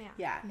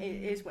 It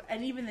is.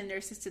 And even the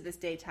nurses to this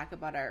day talk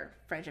about our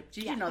friendship.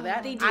 Did you know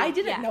that? They do. I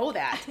didn't know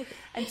that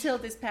until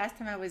this past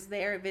time I was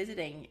there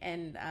visiting,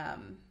 and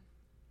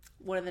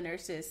one of the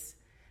nurses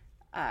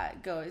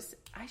goes,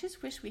 I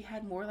just wish we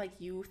had more like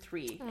you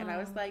three. And I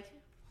was like,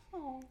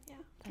 oh, yeah.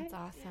 That's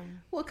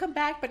awesome. We'll come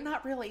back, but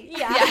not really.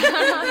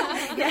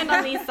 And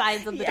on these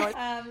sides of the door.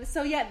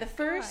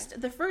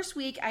 The first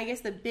week, I guess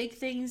the big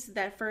things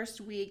that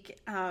first week,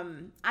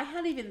 I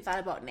hadn't even thought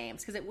about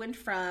names, because it went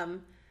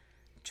from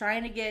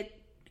trying to get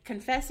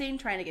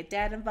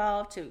dad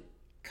involved, to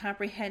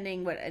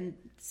comprehending what a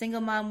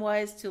single mom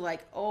was, to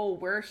like, oh,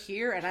 we're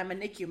here and I'm a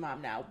NICU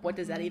mom now. What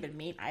does that even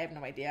mean? I have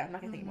no idea. I'm not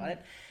going to think about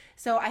it.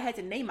 So I had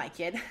to name my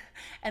kid,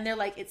 and they're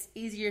like, it's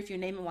easier if you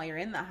name him while you're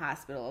in the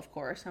hospital, of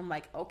course. I'm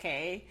like,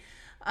 okay.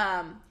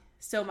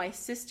 So my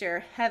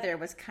sister, Heather,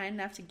 was kind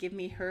enough to give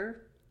me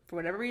her, for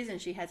whatever reason,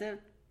 she has a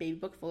baby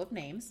book full of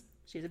names.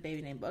 She has a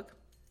baby name book.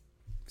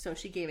 So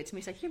she gave it to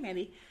me. She's like, here,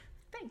 Mandy,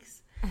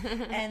 thanks.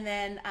 And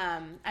then I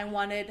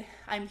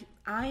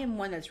am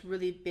one that's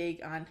really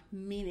big on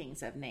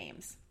meanings of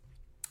names.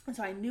 And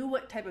so I knew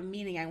what type of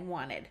meaning I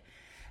wanted.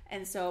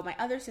 And so my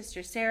other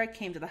sister, Sarah,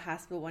 came to the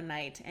hospital one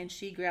night, and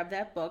she grabbed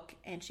that book,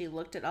 and she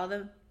looked at all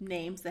the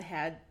names that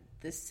had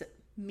this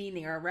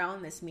meaning or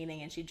around this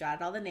meaning, and she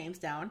jotted all the names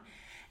down.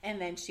 And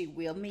then she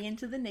wheeled me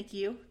into the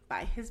NICU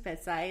by his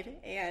bedside,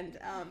 and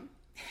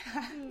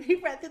we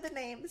read through the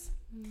names,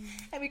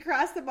 and we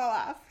crossed them all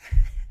off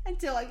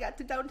until I got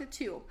down to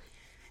 2.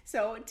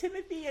 So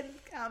Timothy and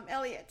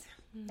Elliot.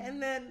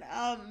 And then...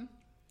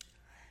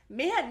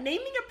 man,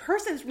 naming a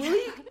person's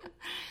really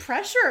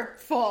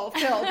filled,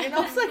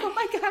 It's like, oh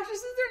my gosh,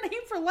 this is their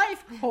name for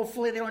life.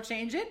 Hopefully they don't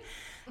change it.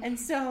 And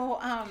so,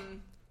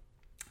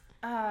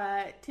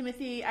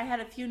 Timothy, I had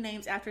a few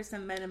names after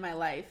some men in my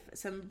life,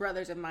 some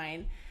brothers of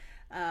mine,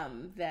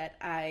 that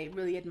I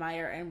really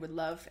admire and would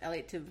love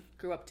Elliot to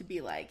grow up to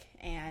be like.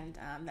 And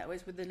that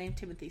was where the name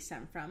Timothy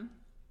stemmed from.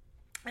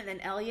 And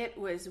then Elliot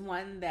was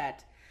one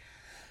that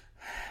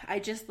I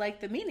just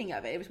liked the meaning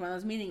of it. It was one of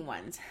those meaning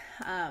ones.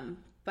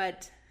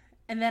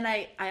 And then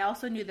I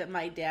also knew that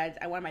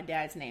I wanted my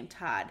dad's name,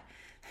 Todd.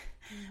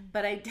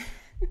 But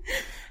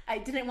I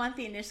didn't want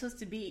the initials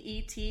to be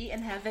E.T.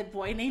 and have that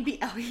boy name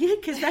be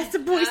Elliot, because that's the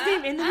boy's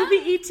name in the movie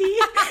E.T.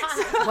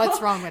 So,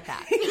 what's wrong with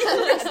that?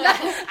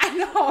 I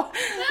know.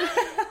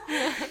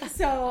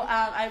 So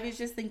I was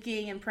just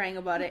thinking and praying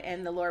about it,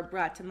 and the Lord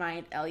brought to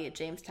mind Elliot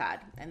James Todd,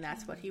 and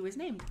that's what he was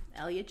named,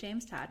 Elliot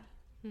James Todd.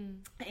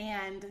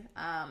 And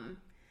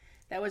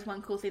that was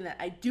one cool thing that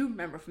I do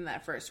remember from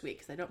that first week,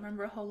 because I don't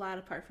remember a whole lot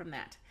apart from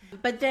that.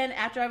 But then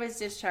after I was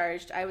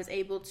discharged, I was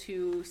able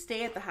to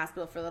stay at the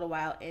hospital for a little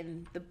while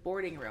in the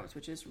boarding rooms,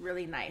 which is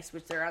really nice,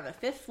 which they're on the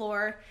 5th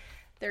floor.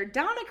 they're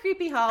down a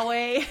creepy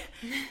hallway.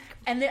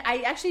 And then I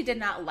actually did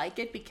not like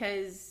it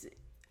because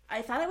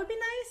I thought it would be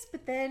nice,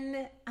 but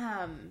then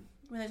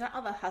when there's not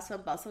all the hustle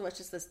and bustle, it's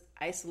just this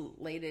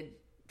isolated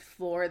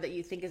floor that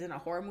you think is in a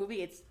horror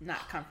movie, it's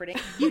not comforting.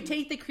 You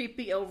take the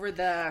creepy over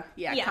the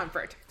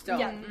comfort. So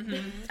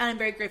and I'm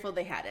very grateful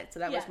they had it. So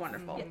that was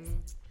wonderful. Yes.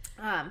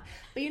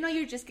 But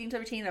you're just getting to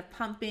the routine of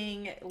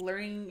pumping,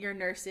 learning your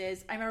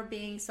nurses. I remember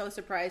being so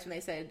surprised when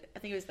they said, I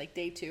think it was like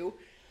day 2,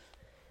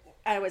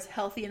 I was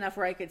healthy enough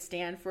where I could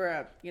stand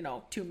for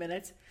 2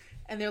 minutes.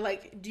 And they're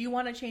like, do you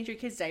want to change your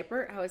kid's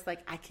diaper? I was like,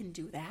 I can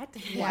do that?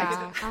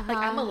 Yeah. Like,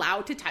 I'm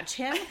allowed to touch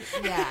him?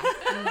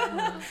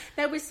 Yeah.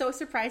 That was so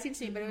surprising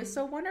to me, but it was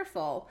so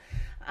wonderful.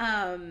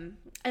 And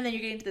then you're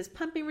getting into this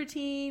pumping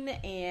routine,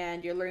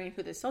 and you're learning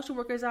who the social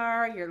workers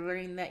are. You're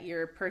learning that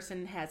your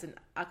person has an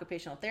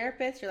occupational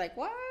therapist. You're like,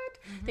 what?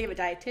 They have a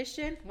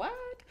dietitian? What?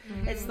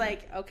 It's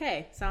like,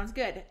 okay, sounds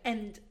good.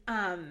 And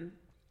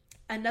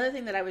another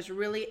thing that I was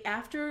really,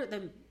 after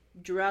the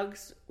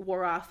drugs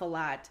wore off a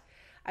lot,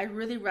 I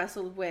really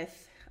wrestled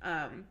with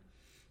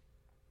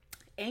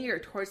anger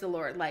towards the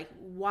Lord. Like,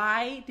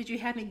 why did you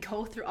have me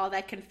go through all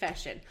that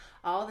confession,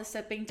 all the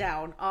stepping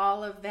down,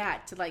 all of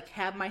that to like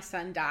have my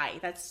son die?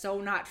 That's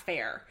so not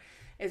fair.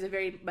 It was a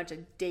very much a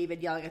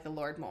David yelling at the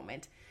Lord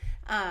moment.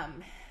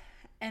 And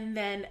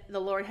then the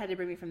Lord had to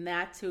bring me from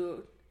that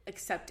to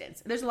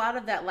acceptance. There's a lot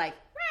of that like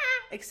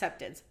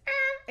acceptance.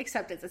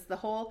 Acceptance. It's the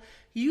whole,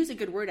 you use a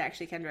good word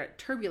actually, Kendra,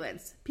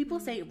 turbulence. People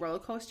say roller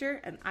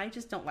coaster, and I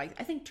just don't like,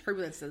 I think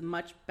turbulence is a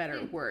much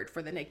better word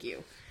for the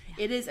NICU. Yeah.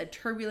 It is a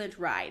turbulent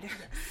ride,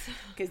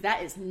 because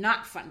that is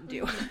not fun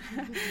to do.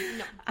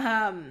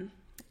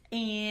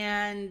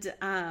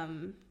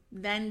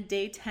 Then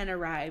day 10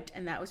 arrived,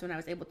 and that was when I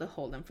was able to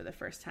hold him for the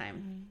first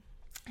time.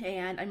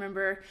 And I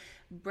remember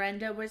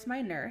Brenda was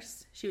my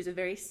nurse. She was a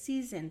very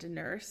seasoned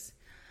nurse.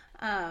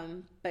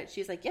 But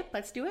she's like, yep,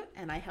 let's do it.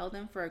 And I held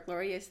him for a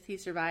glorious, he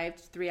survived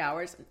 3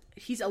 hours.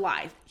 He's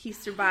alive. He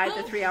survived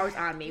the 3 hours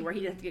on me where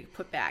he didn't have to get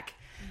put back.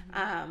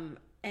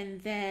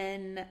 And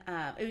then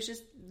it was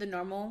just the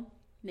normal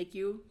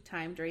NICU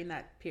time during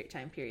that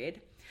time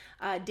period.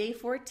 Day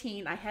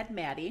 14, I had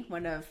Maddie,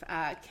 one of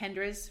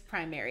Kendra's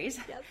primaries.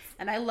 Yes.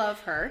 And I love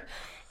her.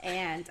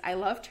 And I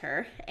loved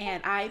her.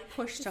 And I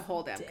pushed to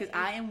hold him because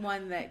I am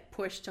one that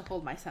pushed to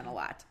hold my son a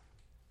lot.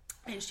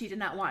 And she did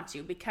not want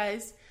to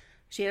because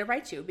she had a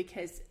right to,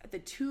 because the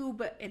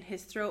tube in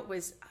his throat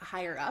was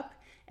higher up,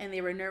 and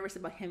they were nervous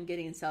about him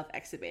getting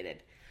self-extubated.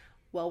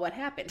 Well, what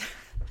happened?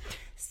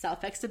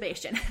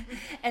 Self-extubation.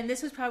 And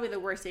this was probably the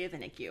worst day of the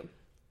NICU.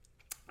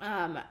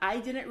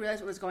 I didn't realize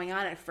what was going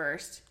on at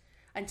first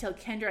until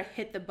Kendra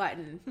hit the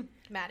button.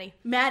 Maddie.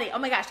 Oh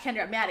my gosh,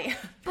 Kendra, Maddie.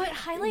 But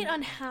highlight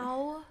on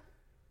how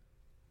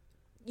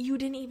you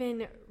didn't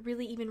even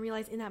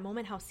realize in that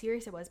moment how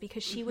serious it was,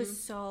 because she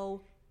was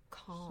so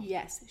calm.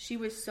 Yes, she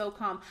was so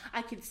calm.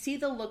 I could see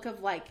the look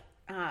of like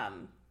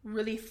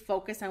really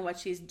focused on what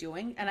she's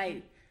doing, and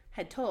I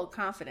had total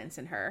confidence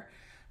in her.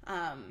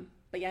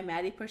 But yeah,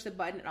 Maddie pushed the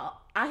button, and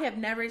I have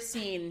never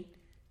seen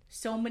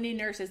so many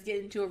nurses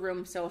get into a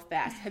room so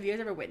fast. Have you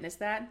guys ever witnessed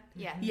that?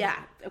 Yeah. Yeah,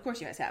 of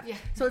course you guys have. Yeah.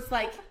 So it's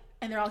like,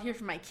 and they're all here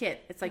for my kid.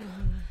 It's like,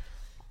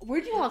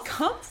 where'd you all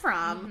come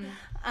from?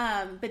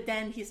 But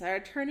then he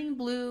started turning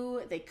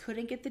blue. They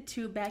couldn't get the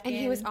tube back in.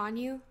 And he was on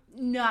you?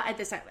 Not at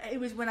this time.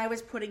 It was when I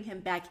was putting him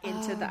back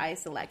into the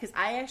isolate.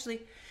 Because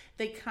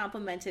they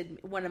complimented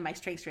one of my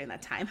strengths during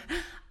that time.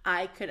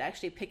 I could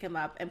actually pick him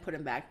up and put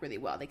him back really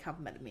well. They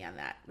complimented me on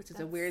that, which is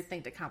a weird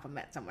thing to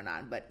compliment someone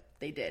on, but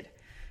they did.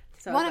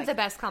 So one of the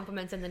best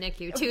compliments in the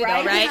NICU too,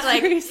 right? Though, right?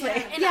 Like, seriously.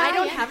 And I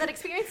don't have that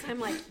experience. I'm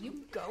like,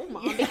 you go,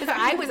 Mom, because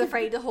I was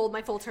afraid to hold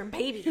my full-term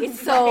baby.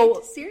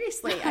 So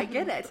seriously, I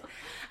get it.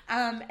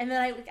 And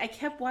then I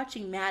kept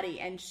watching Maddie,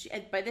 and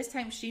by this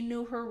time she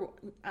knew her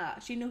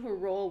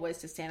role was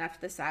to stand off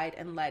to the side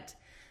and let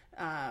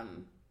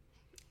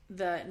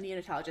the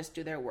neonatologists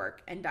do their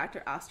work, and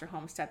Dr.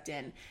 Osterholm stepped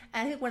in.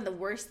 And I think one of the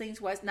worst things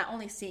was not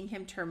only seeing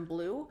him turn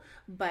blue,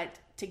 but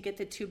to get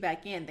the tube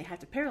back in, they have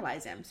to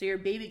paralyze him. So your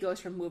baby goes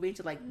from moving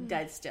to like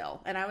dead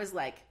still. And I was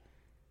like,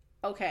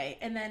 okay.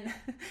 And then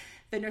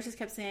the nurses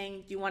kept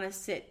saying, do you want to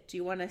sit? Do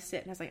you want to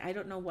sit? And I was like, I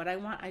don't know what I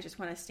want. I just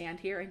want to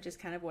stand here and just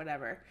kind of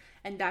whatever.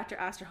 And Dr.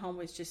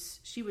 Osterholm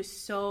she was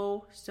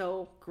so,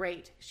 so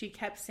great. She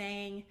kept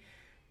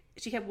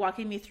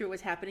walking me through what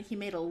was happening. He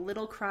made a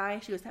little cry.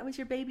 She goes, that was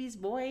your baby's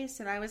voice.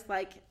 And I was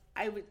like,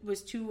 I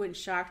was too in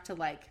shock to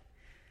like,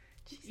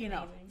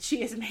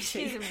 she is amazing.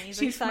 She's amazing.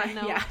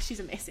 She's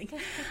amazing.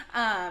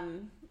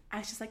 I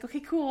was just like,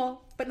 okay,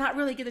 cool. But not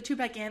really get the tube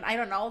back in. I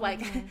don't know.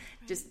 Like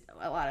just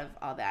a lot of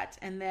all that.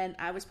 And then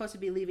I was supposed to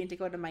be leaving to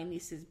go to my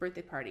niece's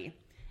birthday party.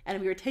 And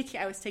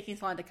I was taking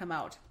so long to come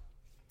out.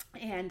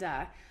 And,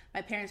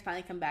 my parents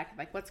finally come back,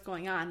 like, what's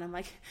going on? I'm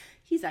like,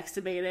 he's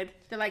extubated.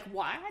 They're like,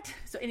 what?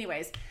 So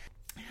anyways,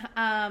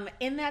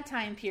 in that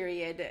time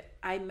period,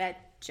 I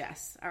met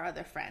Jess, our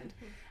other friend.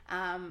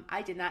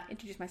 I did not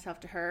introduce myself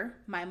to her.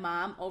 My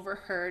mom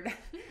overheard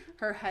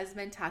her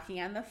husband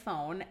talking on the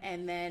phone,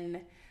 and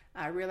then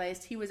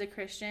realized he was a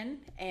Christian,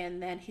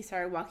 and then he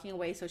started walking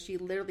away, so she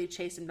literally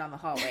chased him down the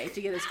hallway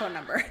to get his phone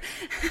number.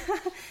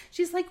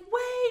 She's like,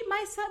 wait,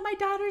 my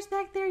daughter's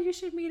back there, you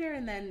should meet her.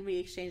 And then we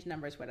exchanged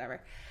numbers,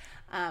 whatever.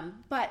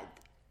 But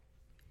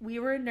we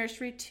were in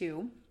nursery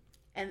 2,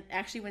 and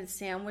actually when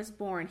Sam was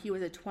born, he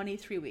was a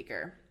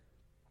 23-weeker.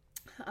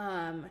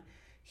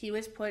 He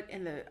was put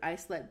in the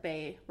isolate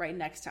bay right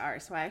next to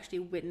ours, so I actually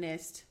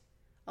witnessed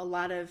a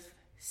lot of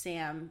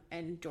Sam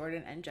and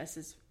Jordan and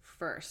Jess's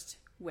first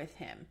with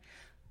him.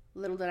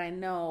 Little did I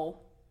know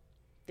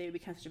they would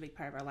become such a big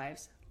part of our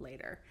lives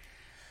later.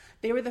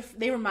 They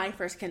were my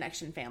first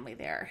connection family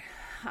there.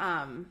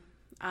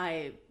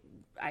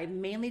 I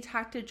mainly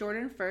talked to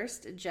Jordan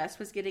first. Jess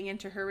was getting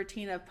into her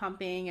routine of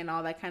pumping and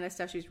all that kind of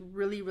stuff. She was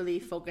really, really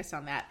focused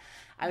on that.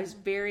 I was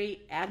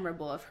very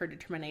admirable of her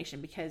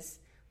determination, because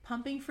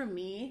pumping for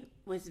me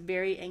was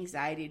very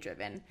anxiety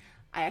driven.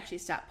 I actually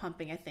stopped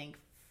pumping, I think,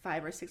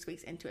 5 or 6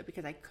 weeks into it,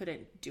 because I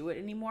couldn't do it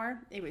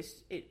anymore.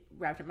 It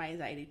wrapped up my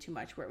anxiety too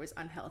much, where it was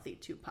unhealthy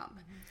to pump.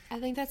 I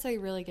think that's a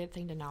really good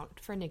thing to note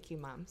for NICU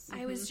moms.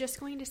 I was just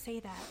going to say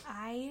that.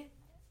 I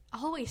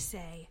always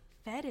say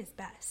fed is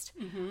best.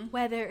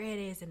 Whether it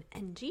is an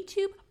NG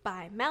tube,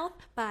 by mouth,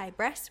 by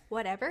breast,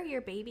 whatever,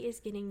 your baby is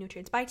getting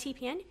nutrients. By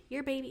TPN,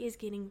 your baby is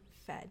getting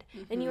fed,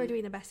 and you are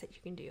doing the best that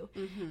you can do.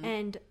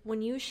 And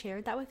when you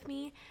shared that with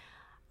me,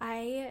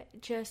 I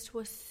just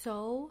was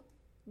so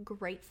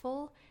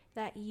grateful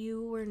that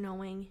you were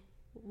knowing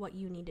what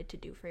you needed to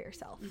do for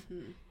yourself.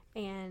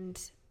 And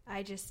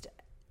I think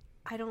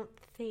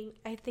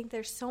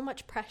there's so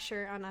much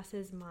pressure on us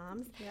as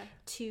moms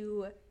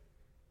to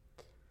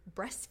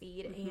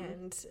breastfeed,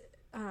 and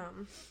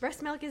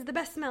breast milk is the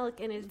best milk,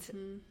 and it's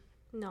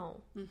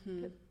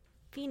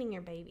feeding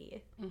your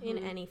baby in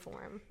any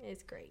form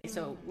is great.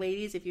 So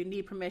ladies, if you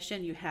need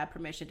permission, you have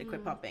permission to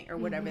quit pumping, or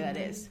whatever that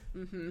is.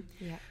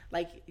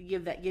 Like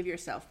give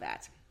yourself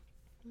that.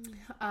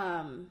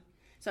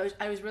 So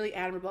I was really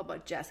admirable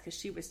about Jess, because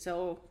she was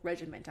so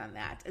regiment on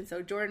that. And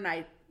so Jordan and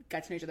I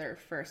got to know each other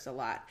first a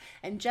lot.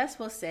 And Jess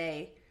will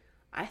say,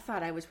 I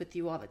thought I was with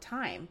you all the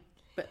time.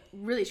 But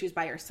really, she was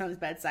by her son's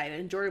bedside,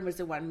 and Jordan was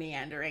the one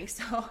meandering.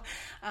 So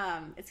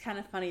it's kind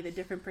of funny, the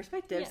different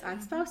perspectives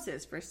on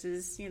spouses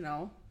versus,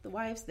 the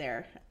wives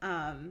there.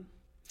 So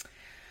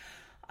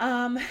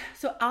in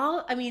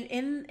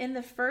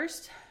the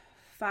first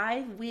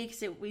 5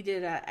 weeks, we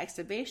did an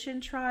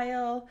extubation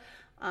trial,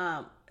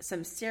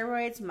 some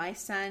steroids. My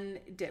son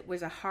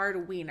was a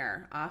hard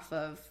weaner off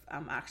of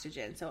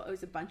oxygen. So it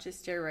was a bunch of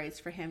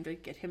steroids for him to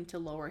get him to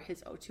lower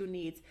his O2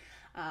 needs.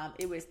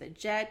 It was the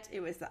jet,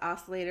 it was the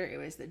oscillator, it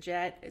was the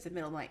jet. It was a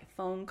middle of the night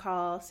phone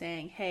call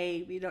saying,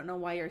 hey, we don't know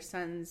why your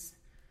son's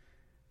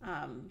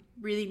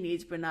breathing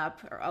needs went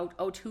up, or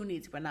O2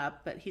 needs went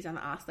up, but he's on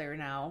the oscillator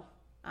now.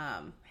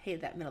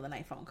 Hated that middle of the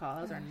night phone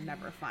call. Those are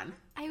never fun.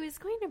 I was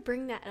going to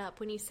bring that up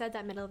when you said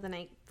that middle of the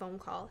night phone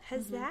call.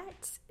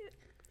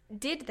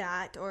 Did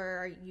that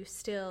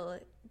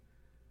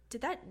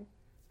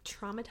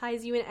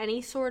traumatize you in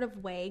any sort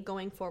of way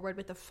going forward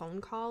with a phone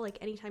call? Like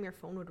anytime your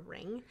phone would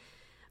ring?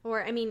 Or,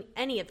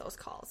 any of those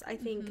calls. I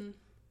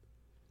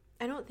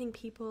don't think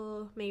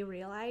people may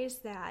realize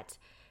that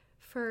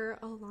for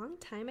a long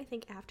time, I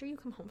think after you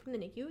come home from the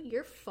NICU,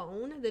 your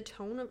phone, the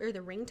tone or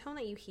the ringtone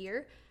that you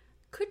hear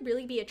could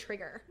really be a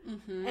trigger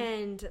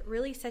and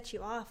really set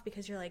you off,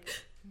 because you're like,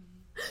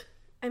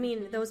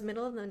 those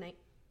middle of the night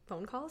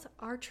phone calls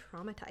are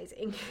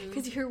traumatizing,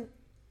 because you're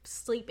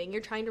sleeping,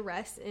 you're trying to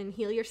rest and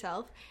heal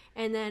yourself,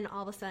 and then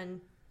all of a sudden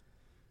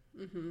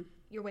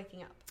you're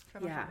waking up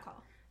from a phone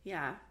call.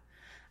 Yeah.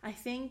 I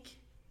think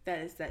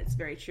that's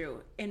very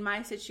true. In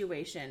my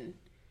situation,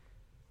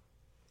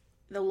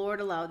 the Lord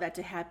allowed that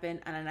to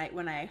happen on a night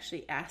when I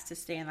actually asked to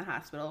stay in the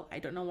hospital. I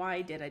don't know why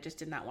I did. I just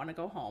did not want to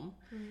go home.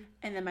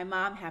 And then my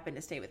mom happened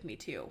to stay with me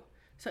too.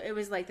 So it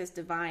was like this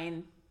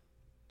divine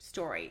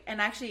story.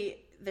 And actually,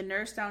 the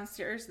nurse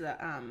downstairs, the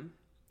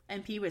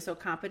NP, was so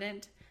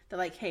competent. They're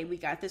like, hey, we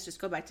got this. Just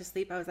go back to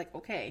sleep. I was like,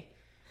 okay.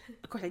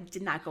 Of course, I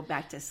did not go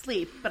back to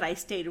sleep, but I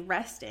stayed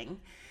resting.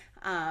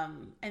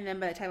 And then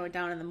by the time I went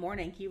down in the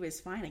morning, he was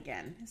fine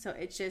again. So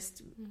it's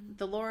just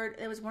the Lord.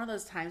 It was one of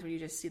those times when you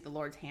just see the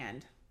Lord's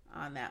hand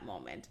on that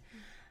moment.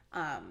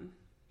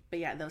 But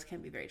yeah, those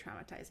can be very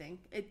traumatizing.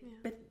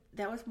 But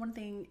that was one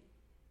thing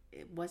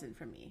it wasn't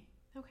for me.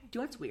 Okay. Do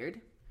you know what's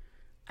weird?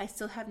 I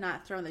still have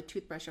not thrown the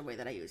toothbrush away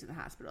that I use in the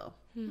hospital.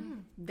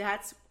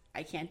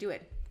 I can't do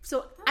it.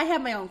 So I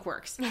have my own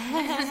quirks.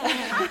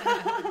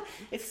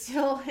 It's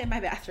still in my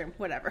bathroom,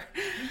 whatever.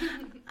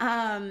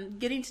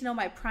 Getting to know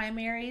my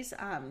primaries,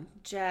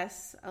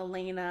 Jess,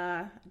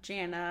 Elena,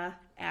 Jana,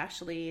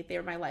 Ashley, they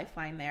were my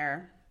lifeline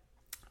there.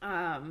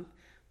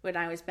 When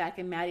I was back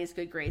in Maddie's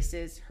good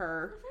graces,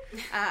 her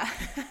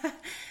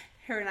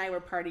and I were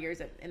partiers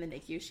in the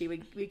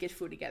NICU. We'd get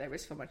food together. It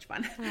was so much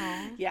fun.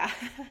 Yeah.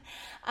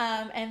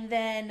 And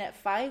then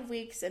 5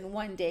 weeks and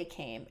 1 day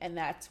came, and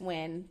that's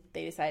when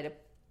they decided to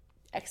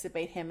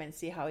extubate him and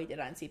see how he did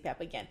on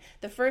CPAP again.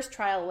 The first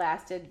trial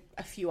lasted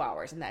a few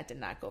hours, and that did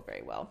not go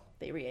very well.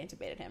 They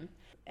reintubated him.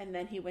 And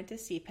then he went to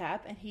CPAP,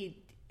 and he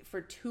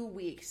for 2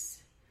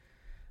 weeks,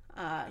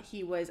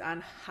 he was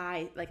on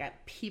high, like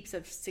at peeps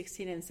of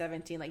 16 and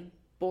 17, like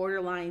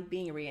borderline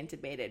being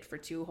reintubated for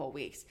 2 whole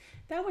weeks.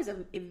 That was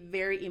a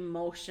very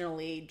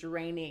emotionally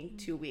draining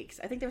 2 weeks.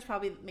 I think that was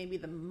probably maybe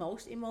the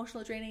most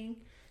emotional draining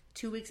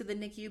 2 weeks of the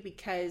NICU,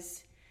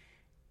 because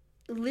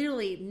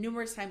literally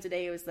numerous times a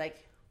day it was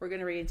like, we're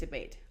going to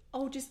reintubate.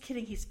 Oh, just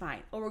kidding, he's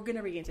fine. Oh, we're going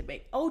to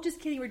reintubate. Oh, just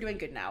kidding, we're doing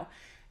good now.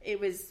 It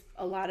was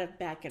a lot of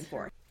back and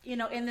forth. You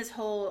know, in this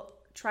whole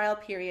trial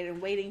period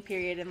and waiting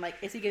period and like,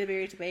 is he going to be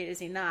reintubated? Is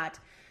he not?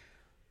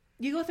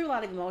 You go through a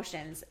lot of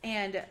emotions.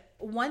 And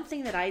one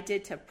thing that I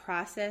did to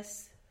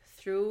process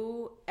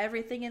through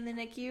everything in the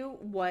NICU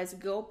was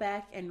go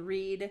back and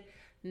read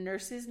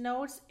nurses'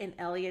 notes in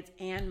Elliot's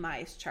and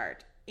my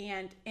chart.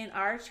 And in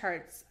our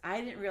charts,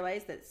 I didn't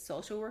realize that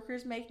social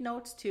workers make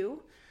notes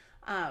too.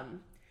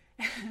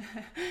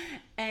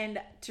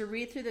 And to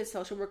read through the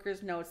social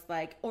workers' notes,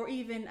 like, or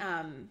even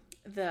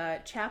the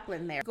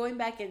chaplain there, going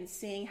back and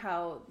seeing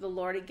how the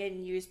Lord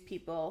again used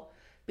people,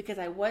 because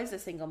I was a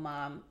single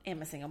mom,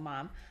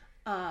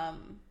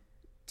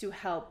 to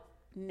help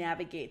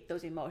navigate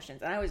those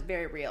emotions. And I was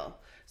very real.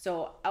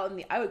 So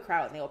I would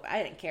cry out in the open.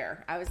 I didn't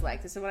care. I was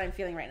like, this is what I'm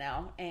feeling right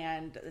now,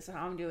 and this is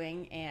how I'm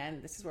doing,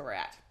 and this is where we're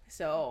at.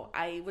 So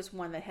I was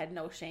one that had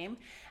no shame.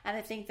 And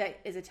I think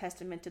that is a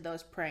testament to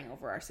those praying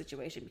over our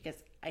situation,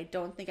 because I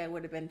don't think I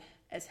would have been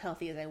as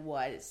healthy as I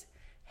was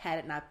had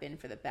it not been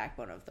for the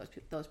backbone of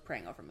those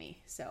praying over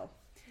me. So,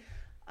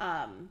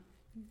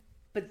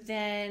 but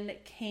then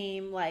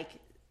came like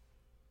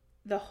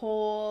the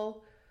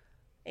whole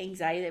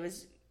anxiety that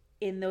was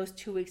in those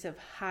 2 weeks of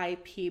high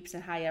peeps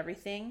and high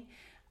everything.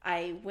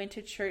 I went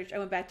to church. I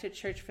went back to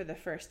church for the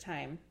first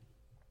time,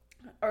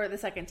 or the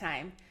second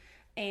time.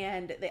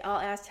 And they all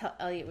asked how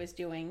Elliot was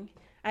doing.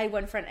 I had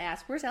one friend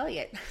ask, "Where's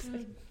Elliot?" I was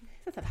like,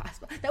 "He's at the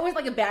hospital." That was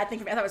like a bad thing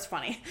for me. I thought it was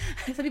funny.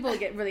 Some people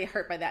get really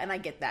hurt by that, and I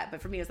get that.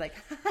 But for me, it was like,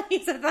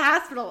 "He's at the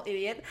hospital,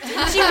 idiot." She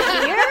was here?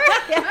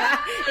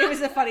 Yeah, it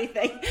was a funny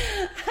thing.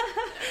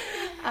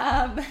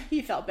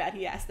 He felt bad.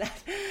 He asked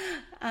that.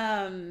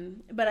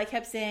 But I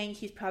kept saying,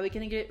 he's probably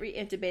going to get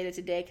reintubated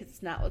today because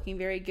it's not looking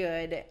very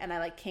good. And I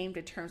like came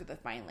to terms with it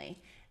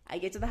finally. I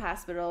get to the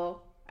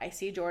hospital. I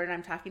see Jordan.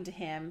 I'm talking to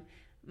him.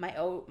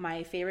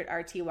 My favorite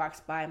RT walks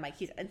by. I'm like,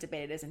 he's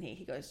intubated, isn't he?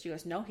 She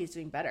goes, no, he's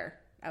doing better.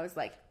 I was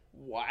like,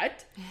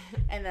 what?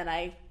 And then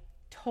I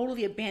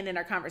totally abandoned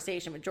our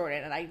conversation with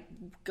Jordan, and I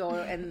go,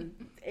 and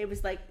it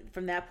was like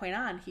from that point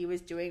on, he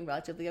was doing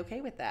relatively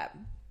okay with that.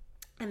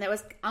 And that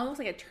was almost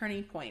like a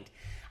turning point.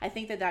 I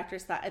think the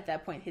doctors thought at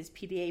that point his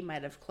PDA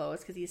might have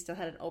closed because he still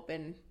had an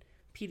open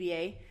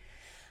PDA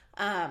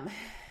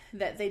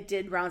that they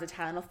did rounds of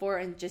Tylenol for,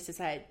 and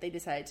they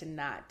decided to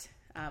not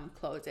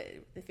close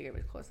it. They figured it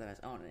would close on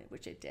its own,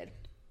 which it did.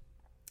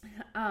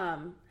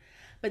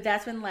 But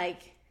that's when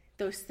like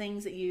those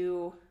things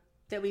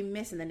that we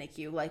miss in the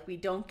NICU, like we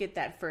don't get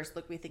that first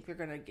look we think we're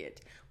going to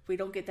get. We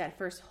don't get that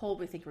first hold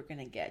we think we're going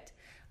to get.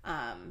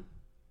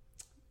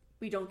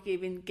 We don't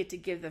even get to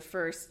give the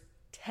first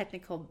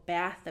technical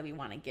bath that we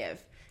want to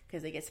give,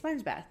 because they get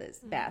sponge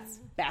baths.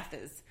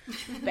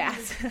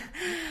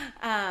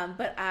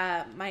 But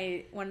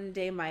one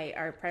day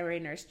our primary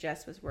nurse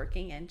Jess was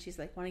working, and she's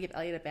like, "Want to give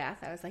Elliot a bath?"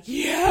 I was like,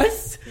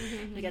 "Yes."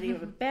 We got to give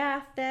him a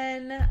bath.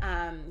 Then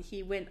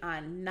he went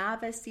on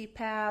Nava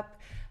CPAP.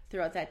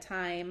 Throughout that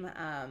time,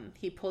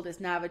 he pulled his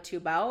Nava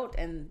tube out,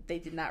 and they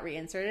did not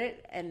reinsert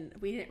it, and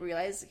we didn't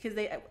realize, because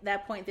at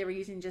that point they were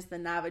using just the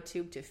Nava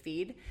tube to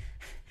feed,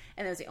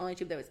 and it was the only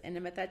tube that was in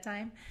him at that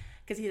time,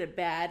 because he has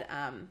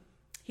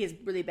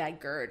really bad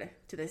GERD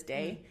to this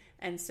day,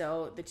 and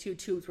so the 2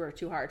 tubes were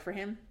too hard for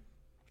him,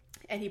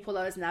 and he pulled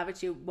out his Nava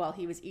tube while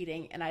he was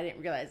eating, and I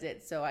didn't realize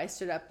it, so I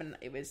stood up, and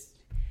it was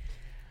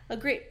a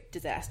great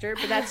disaster,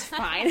 but that's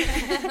fine.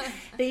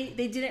 They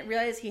didn't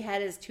realize he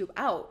had his tube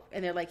out,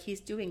 and they're like, he's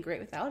doing great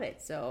without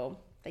it, so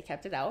they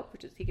kept it out,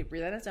 which is he could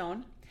breathe on his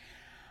own.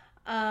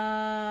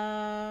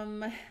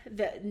 The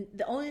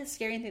only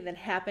scary thing that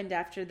happened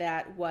after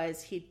that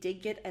was he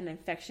did get an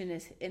infection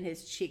in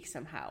his cheek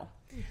somehow.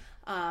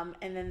 And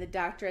then the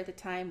doctor at the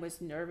time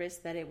was nervous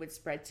that it would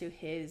spread to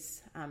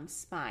his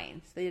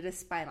spine. So they did a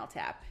spinal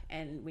tap.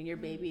 And when your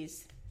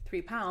baby's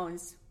 3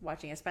 pounds,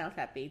 watching a spinal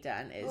tap be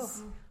done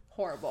is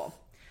horrible.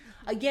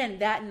 Again,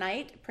 that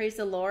night, praise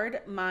the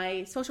Lord,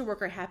 my social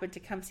worker happened to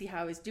come see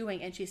how I was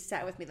doing, and she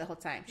sat with me the whole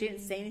time. She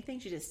didn't say anything.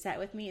 She just sat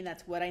with me, and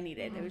that's what I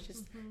needed. It was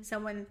just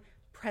someone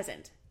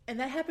present. And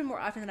that happened more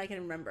often than I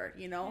can remember,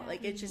 you know?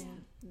 Like, it's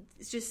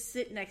just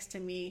sit next to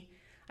me.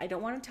 I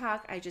don't want to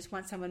talk. I just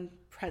want someone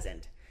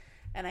present.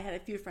 And I had a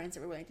few friends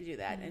that were willing to do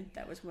that, and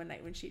that was one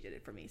night when she did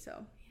it for me,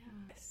 so.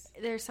 Yes.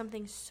 There's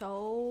something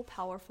so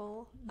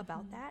powerful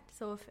about that.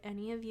 So if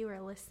any of you are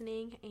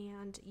listening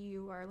and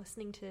you are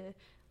listening to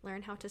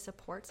learn how to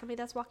support somebody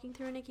that's walking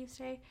through a NICU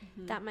stay,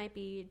 that might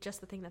be just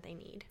the thing that they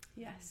need.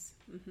 Yes.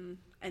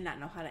 And not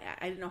know how to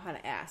I didn't know how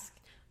to ask.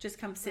 Just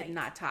come sit and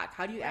not talk.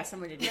 How do you ask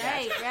someone to do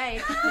that?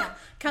 Right.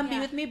 Come be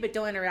with me, but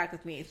don't interact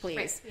with me, please.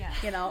 Right. Yeah.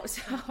 You know,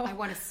 so. I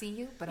want to see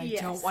you, but I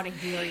don't want to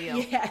hear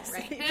you. Yes,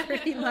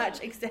 pretty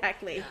much,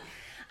 exactly.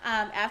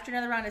 After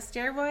another round of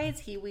steroids,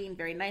 he weaned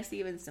very nicely,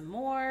 even some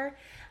more.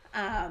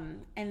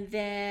 And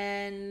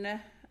then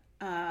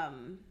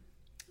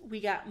we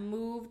got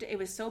moved. It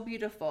was so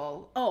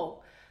beautiful.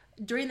 Oh,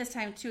 during this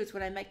time, too, it's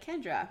when I met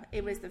Kendra.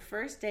 It was the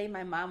first day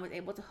my mom was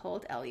able to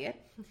hold Elliot.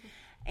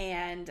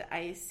 And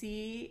I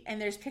see, and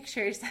there's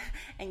pictures,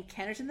 and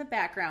Kendra's in the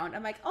background.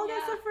 I'm like, oh,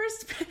 that's the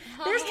first.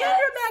 There's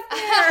Kendra back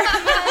there.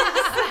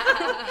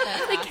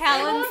 The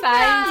Callan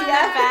signs in the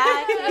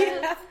back.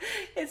 Yeah,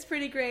 it's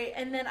pretty great.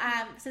 And then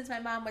since my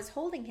mom was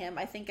holding him,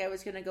 I think I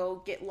was going to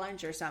go get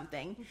lunch or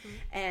something.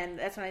 And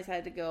that's when I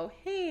decided to go,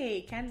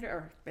 hey, Kendra,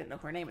 or I didn't know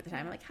her name at the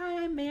time. I'm like,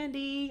 hi, I'm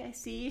Mandy. I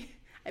see.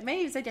 I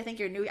may have said, I think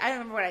you're new. I don't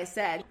remember what I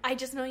said. I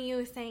just know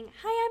you saying,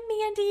 hi, I'm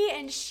Mandy.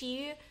 And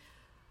she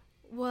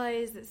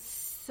was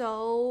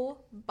so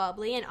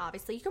bubbly, and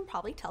obviously you can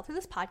probably tell through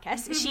this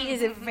podcast, she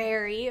is a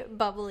very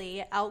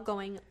bubbly,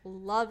 outgoing,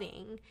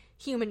 loving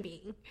human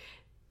being.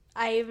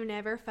 I've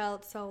never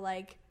felt so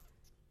like,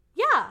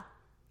 yeah,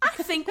 I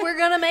think we're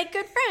gonna make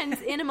good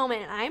friends in a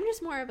moment. And I'm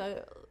just more of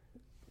a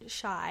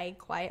shy,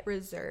 quiet,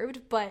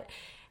 reserved, but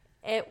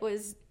it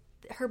was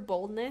her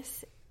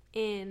boldness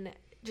in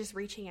just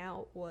reaching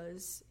out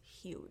was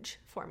huge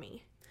for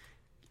me.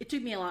 It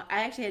took me a long.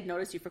 I actually had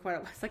noticed you for quite a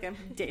while. It's like I'm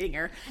dating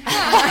her. So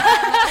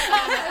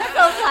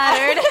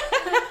flattered.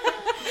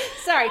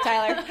 Sorry,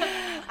 Tyler.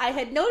 I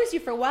had noticed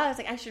you for a while. I was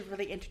like, I should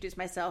really introduce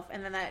myself.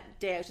 And then that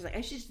day, I was just like,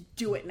 I should just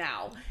do it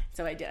now.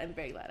 So I did. I'm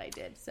very glad I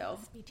did. So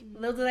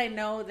little did I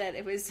know that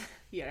it was,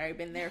 you had already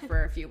been there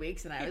for a few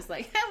weeks. And I was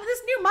like, oh,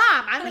 this new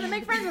mom, I'm going to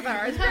make friends with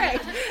her. It's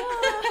great.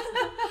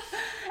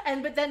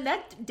 But then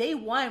that day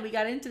one, we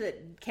got into the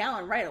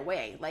Callan right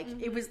away. Like,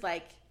 it was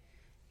like,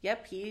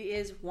 yep, he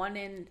is 1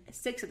 in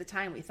 6 at the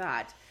time, we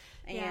thought.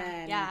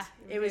 And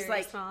it was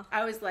like, small.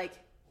 I was like,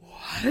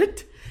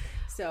 what?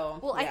 So,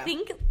 well, I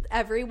think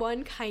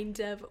everyone kind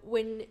of,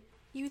 when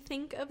you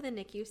think of the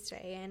NICU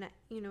stay, and,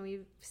 you know,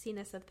 you've seen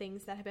us of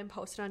things that have been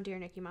posted on Dear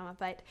NICU Mama,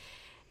 but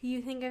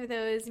you think of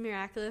those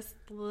miraculous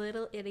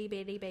little itty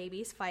bitty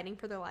babies fighting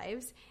for their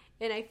lives.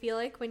 And I feel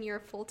like when you're a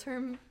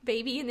full-term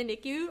baby in the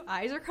NICU,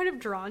 eyes are kind of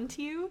drawn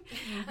to you.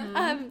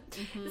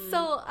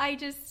 So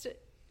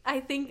I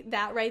think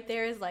that right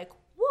there is like,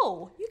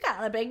 whoa, you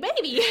got a big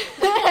baby.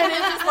 And it's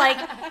just like,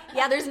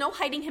 yeah, there's no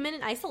hiding him in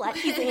an isolette.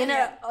 He's in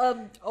a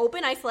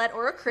open isolette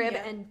or a crib,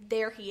 and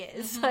there he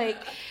is. Like,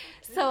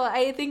 so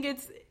I think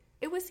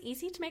it was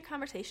easy to make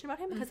conversation about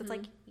him because it's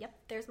like, yep,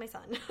 there's my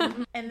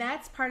son. And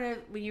that's part of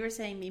when you were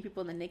saying meet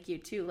people in the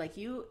NICU too. Like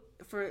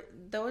for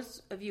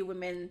those of you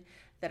women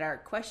that are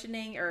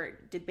questioning or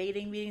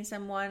debating meeting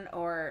someone,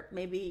 or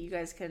maybe you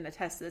guys can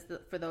attest to this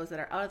for those that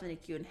are out of the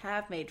NICU and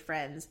have made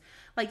friends,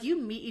 like you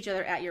meet each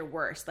other at your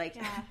worst. Like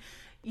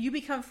you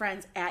become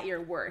friends at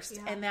your worst.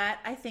 Yeah. And that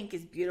I think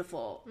is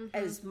beautiful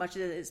as much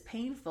as it is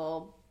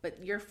painful,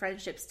 but your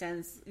friendship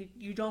stands,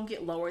 you don't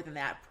get lower than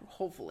that,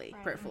 hopefully,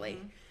 prayerfully.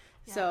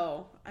 Yeah.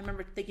 So I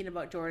remember thinking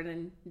about Jordan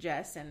and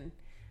Jess, and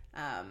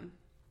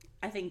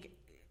I think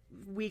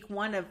week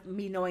 1 of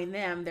me knowing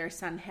them, their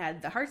son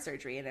had the heart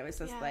surgery, and it was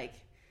just like,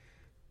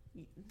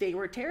 they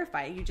were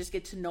terrified. You just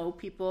get to know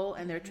people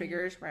and their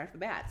triggers right off the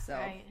bat. So,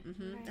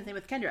 and same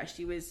with Kendra.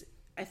 She was,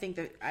 I think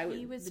that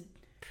he was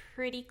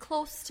pretty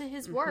close to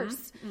his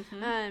worst.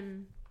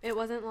 It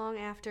wasn't long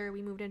after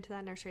we moved into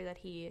that nursery that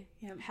he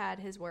had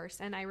his worst.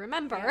 And I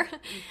remember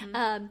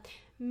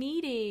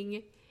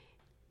meeting,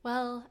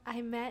 well,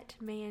 I met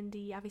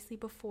Mandy obviously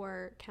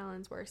before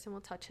Callan's worst, and we'll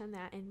touch on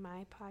that in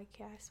my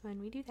podcast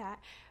when we do that.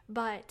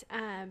 But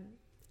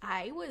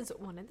I was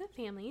one of the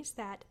families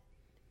that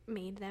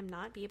made them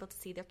not be able to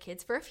see their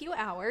kids for a few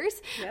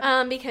hours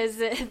because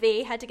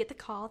they had to get the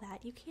call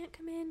that you can't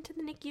come into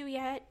the NICU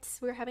yet,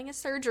 we're having a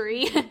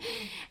surgery.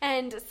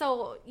 And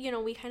so, you know,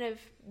 we kind of,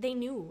 they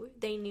knew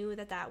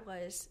that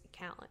was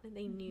Callan, and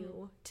they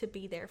knew to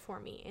be there for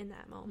me in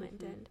that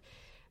moment. And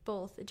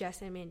both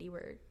Jess and Mandy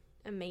were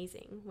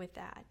amazing with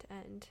that,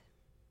 and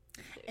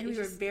we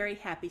were very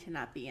happy to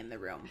not be in the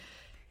room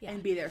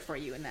and be there for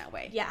you in that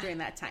way during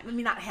that time. I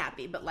mean, not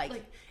happy, but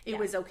like it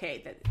was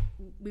okay that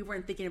we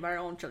weren't thinking about our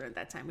own children at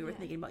that time. We were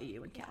thinking about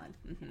you and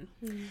Callan.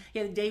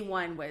 The day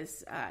 1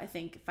 was I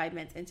think 5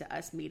 minutes into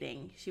us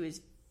meeting, she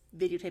was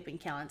videotaping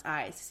Callan's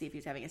eyes to see if he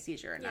was having a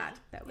seizure or not.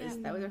 That was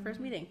our first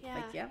meeting.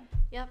 That's like,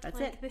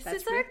 it. This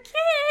That's is our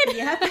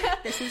kid.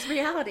 This is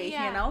reality.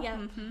 You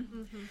know.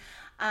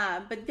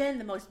 But then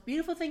the most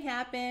beautiful thing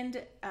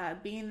happened,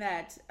 being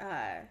that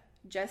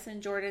Jess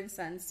and Jordan's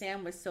son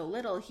Sam was so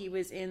little, he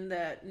was in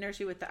the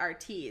nursery with the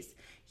RTs.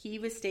 He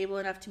was stable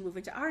enough to move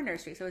into our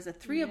nursery. So it was the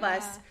 3 of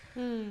us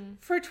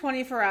for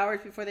 24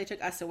 hours before they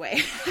took us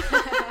away.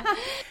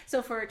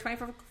 So for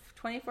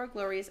 24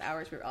 glorious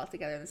hours, we were all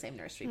together in the same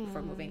nursery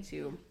before moving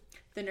to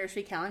the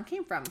nursery Callan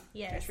came from,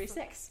 nursery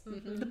 6,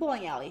 the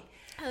bowling alley.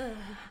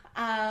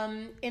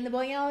 In the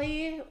bowling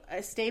alley,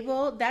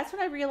 stable, that's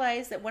when I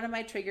realized that one of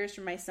my triggers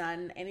for my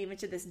son, and even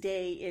to this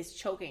day, is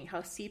choking.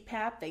 How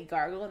CPAP, they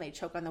gargle and they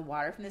choke on the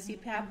water from the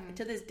CPAP.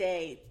 To this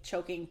day,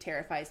 choking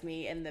terrifies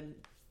me, and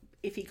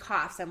if he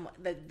coughs,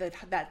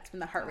 that's when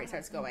the heart rate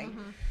starts going.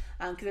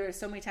 Because there were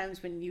so many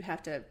times when you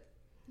have to,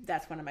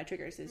 that's one of my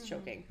triggers is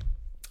choking.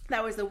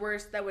 That was the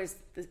worst. That was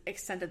the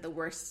extent of the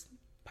worst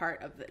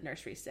part of the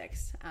nursery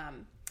 6.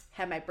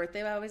 Had my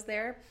birthday while I was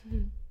there.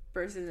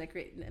 Birthdays in the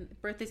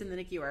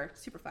NICU are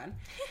super fun.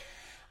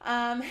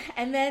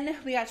 And then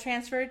we got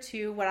transferred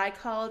to what I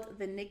called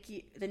the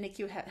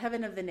NICU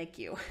heaven of the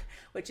NICU,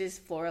 which is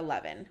floor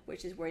 11,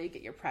 which is where you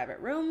get your private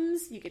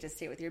rooms. You get to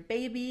stay with your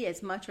baby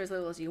as much or as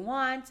little as you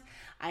want.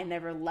 I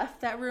never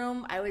left that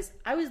room. I was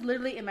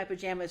literally in my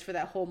pajamas for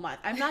that whole month.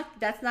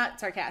 That's not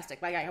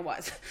sarcastic, like I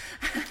was,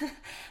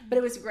 but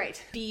it was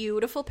great.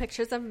 Beautiful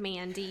pictures of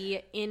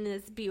Mandy in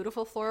this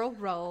beautiful floral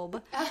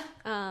robe.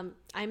 I'm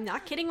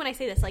not kidding when I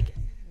say this, like,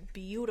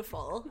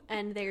 beautiful,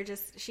 and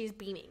she's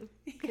beaming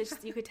because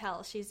you could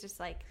tell she's just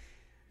like,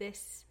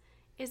 this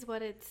is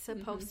what it's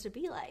supposed to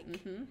be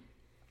like.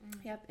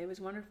 Yep, it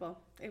was wonderful.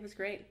 It was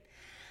great.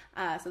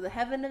 So the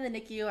heaven of the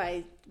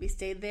NICU, we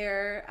stayed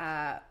there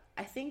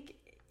I think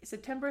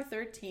September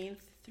 13th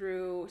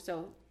through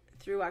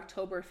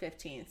October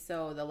 15th,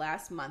 so the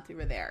last month we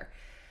were there.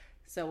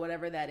 So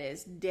whatever that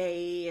is,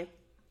 day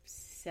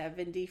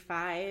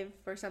 75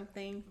 or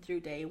something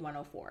through day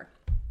 104.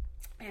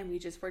 And we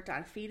just worked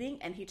on feeding,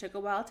 and he took a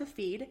while to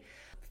feed.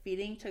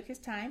 Feeding took his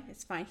time.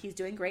 It's fine. He's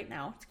doing great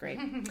now. It's great.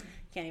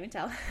 Can't even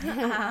tell.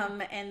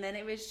 And then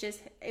it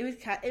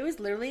was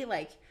literally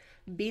like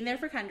being there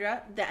for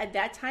Kendra. At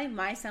that time,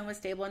 my son was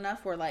stable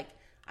enough where like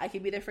I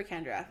could be there for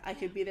Kendra. I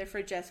could be there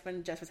for Jess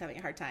when Jess was having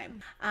a hard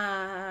time.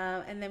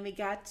 And then we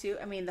got to,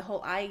 the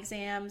whole eye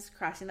exams,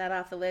 crossing that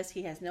off the list.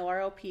 He has no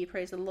ROP,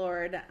 praise the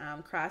Lord.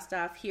 Crossed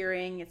off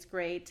hearing. It's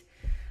great.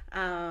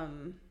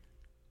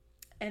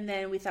 And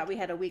then we thought we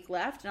had a week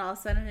left, and all of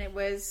a sudden it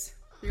was,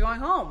 you're going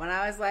home. And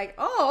I was like,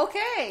 oh,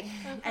 okay.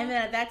 And then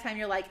at that time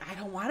you're like, I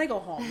don't want to go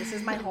home. This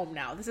is my home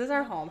now. This is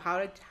our home. How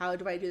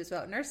do I do this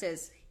without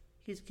nurses?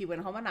 He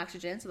went home on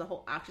oxygen, so the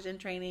whole oxygen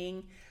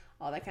training,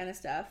 all that kind of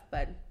stuff.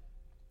 But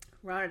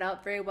rounded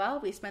out very well.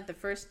 We spent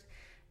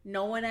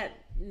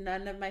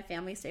none of my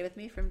family stayed with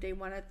me from day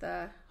one at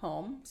the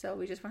home. So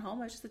we just went home.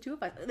 It was just the two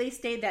of us. They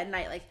stayed that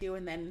night like you,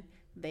 and then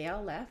they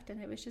all left,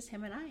 and it was just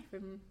him and I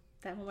from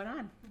that moment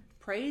on.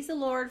 Praise the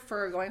Lord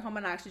for going home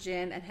on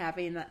oxygen and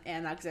having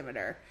an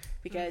oximeter,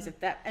 because if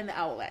that, and the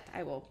owlet,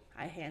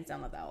 I hands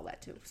down love the owlet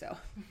too. So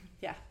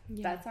yeah,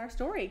 that's our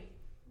story.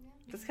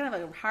 It's kind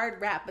of a hard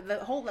wrap, but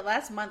the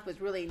last month was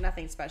really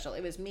nothing special.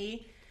 It was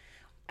me.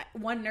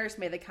 One nurse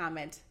made the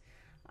comment,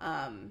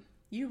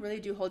 you really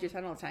do hold your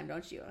son all the time,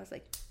 don't you? I was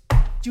like,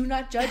 do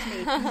not judge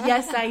me.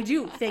 Yes, I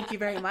do. Thank you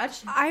very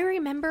much. I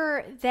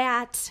remember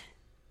that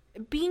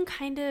being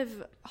kind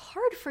of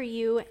hard for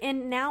you,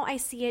 and now I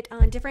see it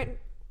on different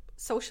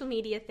social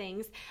media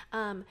things.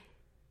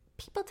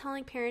 People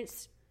telling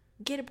parents,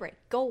 get a break,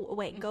 go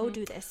away, go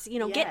do this,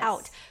 yes, get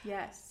out.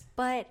 Yes.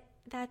 But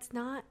that's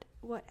not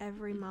what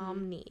every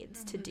mom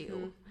needs to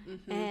do.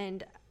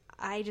 And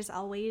I just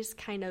always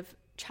kind of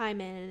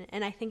chime in,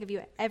 and I think of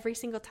you every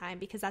single time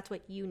because that's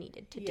what you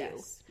needed to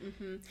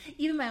do.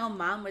 Even my own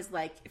mom was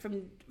like,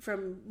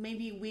 from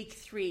maybe week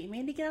 3,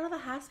 Mandy, get out of the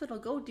hospital,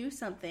 go do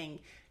something.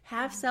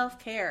 Have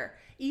self-care.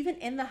 Even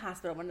in the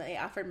hospital when they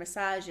offered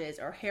massages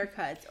or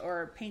haircuts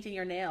or painting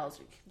your nails,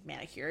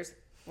 manicures,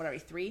 whatever,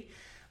 3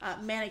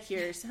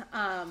 manicures.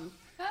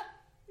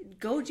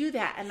 Go do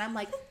that. And I'm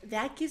like,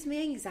 that gives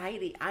me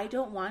anxiety. I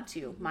don't want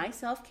to. My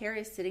self-care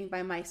is sitting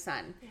by my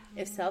son.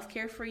 If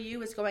self-care for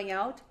you is going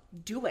out,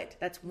 do it.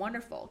 That's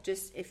wonderful.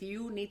 Just if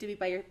you need to be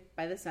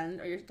by the son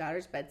or your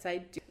daughter's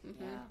bedside, do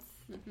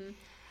it.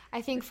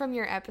 I think from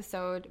your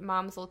episode,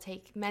 moms will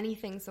take many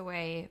things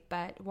away,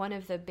 but one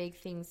of the big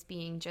things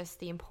being just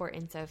the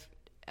importance of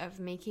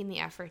making the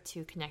effort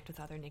to connect with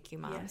other NICU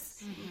moms.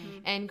 Yes.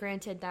 And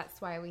granted,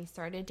 that's why we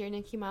started Dear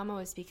NICU Mama,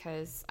 was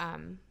because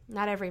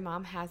not every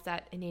mom has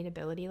that innate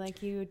ability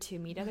like you to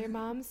meet other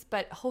moms,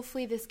 but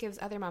hopefully this gives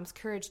other moms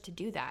courage to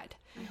do that.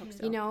 I hope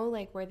so.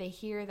 Like where they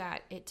hear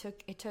that it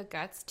took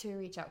guts to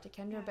reach out to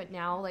Kendra, but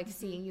now like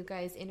seeing you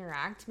guys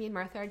interact, me and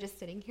Martha are just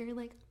sitting here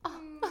like, oh,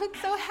 I'm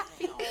so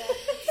happy.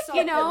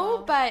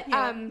 But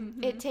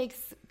it takes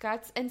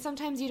guts, and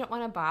sometimes you don't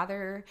want to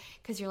bother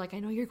because you're like, I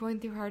know you're going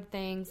through hard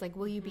things, like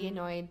will you be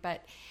annoyed?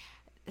 But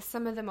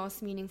some of the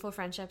most meaningful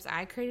friendships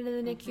I created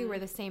in the NICU were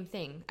the same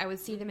thing. I would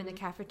see them in the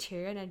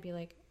cafeteria and I'd be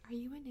like, are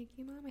you a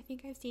NICU mom? I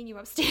think I've seen you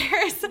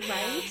upstairs.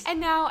 Right.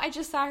 And now I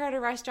just saw her at a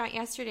restaurant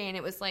yesterday, and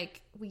it was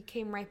like we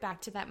came right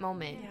back to that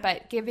moment. Yeah.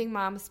 But giving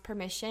moms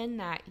permission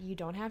that you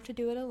don't have to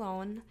do it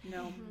alone.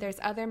 No. There's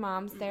other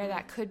moms there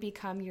that could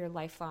become your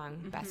lifelong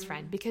best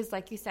friend. Because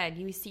like you said,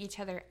 you see each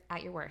other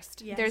at your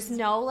worst. Yes. There's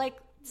no like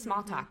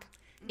small talk.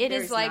 It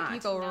is like you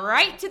go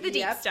right to the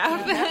deep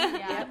stuff.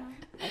 Yep.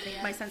 I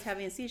think my son's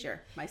having a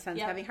seizure. My son's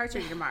having heart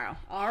surgery tomorrow.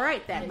 All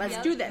right, then. Let's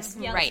do this.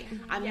 Yep. Right.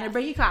 I'm going to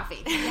bring you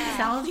coffee.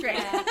 Sounds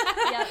great.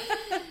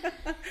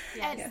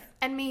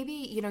 And maybe,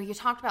 you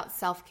talked about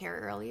self-care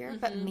earlier,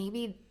 but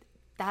maybe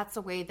that's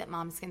a way that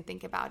moms can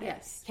think about it.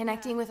 Yes.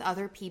 Connecting with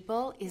other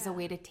people is a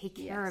way to take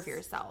care of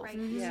yourself. Right.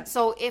 Yeah.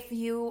 So if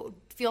you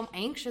feel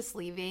anxious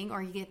leaving,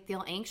 or you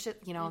feel anxious,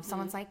 you know, if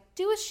someone's like,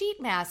 do a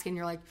sheet mask, and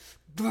you're like,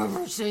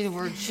 say the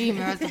word sheet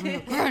mask.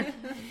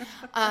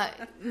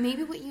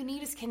 Maybe what you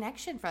need is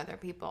connection for other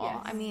people.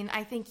 Yes. I mean,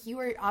 I think you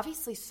are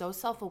obviously so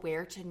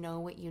self-aware to know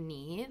what you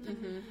need,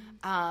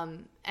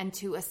 and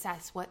to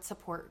assess what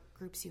support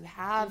groups you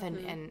have,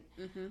 and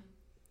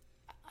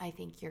I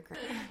think you're great.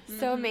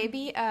 So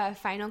maybe a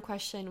final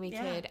question we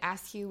could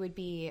ask you would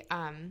be,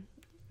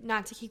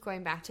 not to keep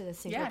going back to the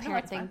single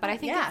parent thing, but I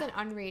think it's an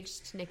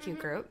unreached NICU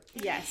group.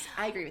 Yes,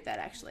 I agree with that,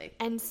 actually.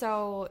 And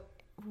so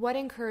what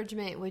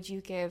encouragement would you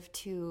give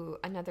to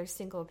another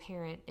single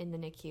parent in the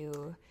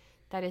NICU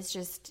that is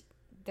just,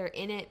 they're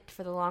in it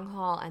for the long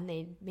haul and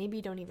they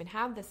maybe don't even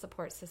have the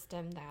support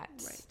system that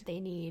they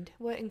need?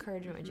 What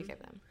encouragement would you give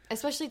them?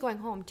 Especially going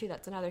home, too.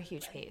 That's another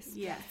huge pace.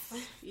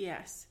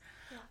 Yes.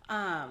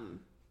 I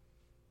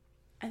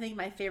think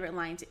my favorite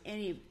line to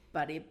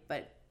anybody,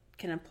 but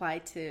can apply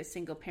to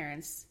single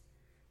parents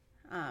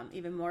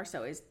even more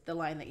so, is the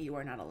line that you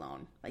are not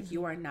alone. Like,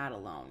 you are not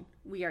alone.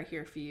 We are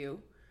here for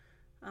you.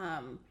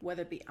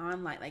 Whether it be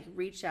online, like,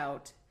 reach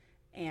out,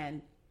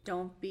 and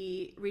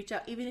reach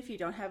out even if you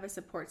don't have a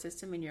support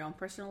system in your own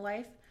personal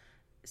life.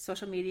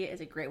 Social media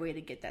is a great way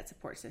to get that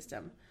support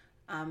system.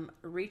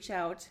 Reach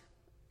out,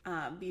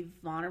 be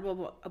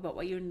vulnerable about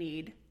what you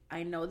need.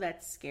 I know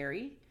that's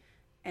scary,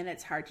 and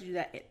it's hard to do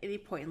that at any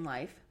point in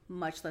life,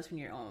 much less when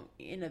you're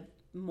in a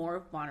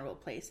more vulnerable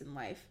place in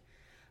life.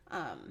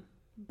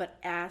 But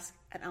ask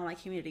an online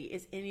community,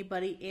 is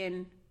anybody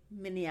in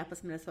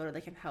Minneapolis, Minnesota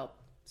that can help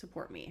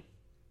support me?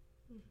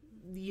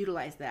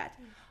 Utilize that.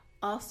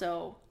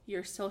 Also,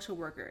 your social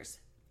workers.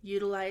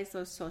 Utilize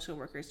those social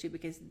workers too,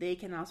 because they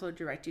can also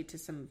direct you to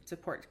some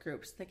support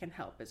groups that can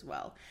help as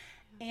well.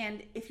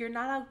 And if you're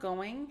not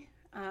outgoing,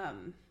 I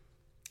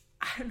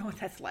don't know what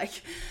that's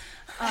like.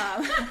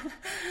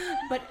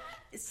 But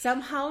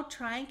somehow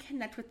try and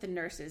connect with the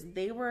nurses.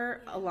 They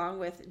were, along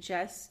with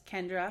Jess,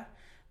 Kendra,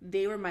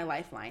 they were my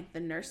lifeline. The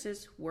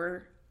nurses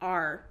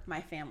are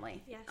my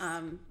family. Yes.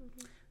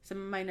 Some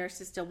of my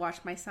nurses still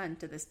watch my son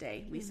to this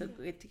day. We still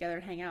get together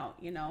and hang out,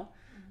 you know.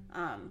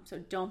 So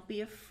don't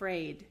be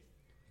afraid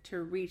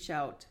to reach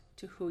out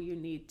to who you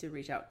need to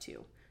reach out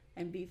to,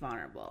 and be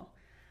vulnerable.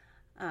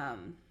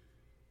 And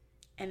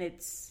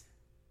it's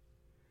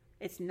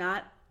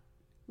not,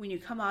 when you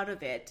come out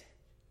of it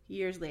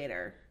years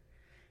later,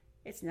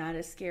 it's not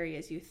as scary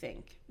as you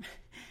think.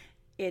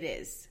 It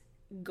is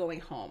going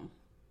home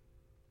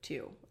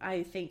too.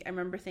 I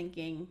remember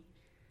thinking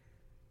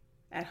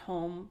at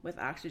home with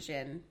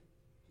oxygen,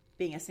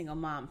 being a single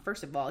mom,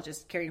 first of all,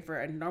 just caring for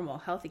a normal,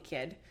 healthy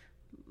kid,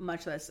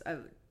 much less a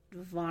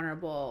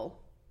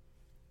vulnerable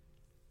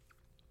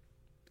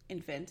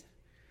infant.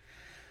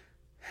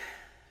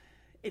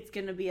 It's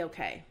going to be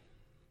okay.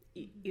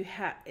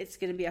 It's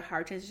going to be a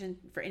hard transition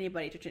for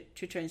anybody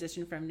to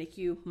transition from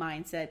NICU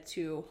mindset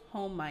to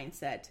home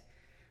mindset.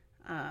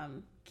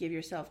 Give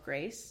yourself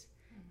grace.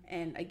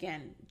 And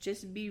again,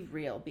 just be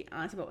real, be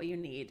honest about what you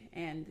need.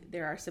 And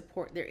there is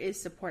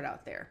support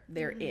out there.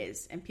 There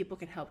is, and people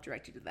can help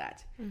direct you to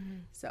that.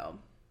 So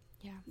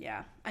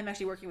yeah. I'm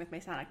actually working with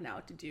Masonic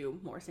now to do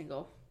more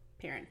single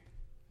parent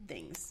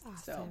things.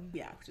 Awesome. So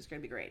which is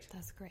going to be great.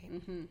 That's great.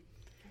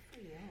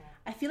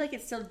 I feel like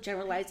it still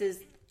generalizes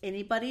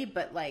anybody,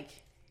 but like,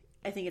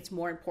 I think it's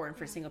more important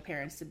for single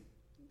parents to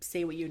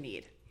say what you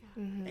need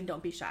and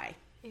don't be shy.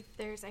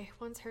 I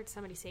once heard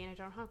somebody say, and I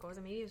don't know how it goes,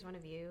 and maybe it was one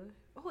of you.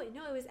 Oh,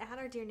 no, it was at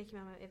our Dear Nikki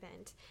Mama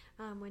event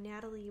when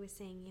Natalie was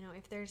saying, you know,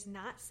 if there's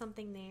not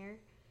something there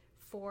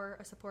for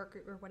a support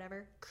group or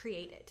whatever,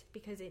 create it,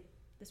 because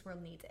this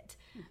world needs it.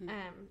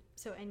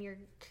 And you're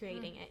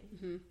creating it.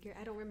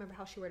 I don't remember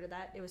how she worded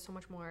that. It was so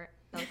much more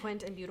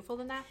eloquent and beautiful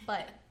than that,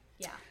 but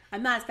yeah.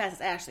 I'm not as fast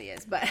as Ashley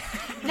is, but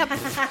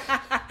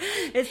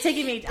it's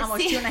taking me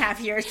almost 2.5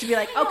 years to be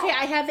like, okay,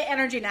 I have the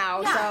energy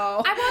now. Yeah,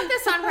 so I want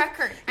this on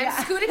record.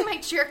 I'm scooting my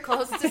chair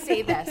close to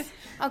say this.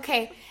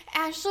 Okay,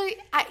 Ashley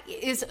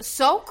is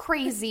so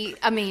crazy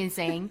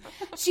amazing.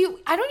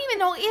 I don't even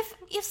know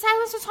if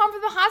Silas was home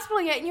from the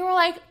hospital yet, and you were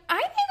like,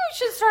 I think we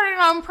should start a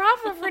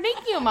nonprofit for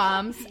NICU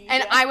moms.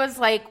 And I was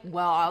like,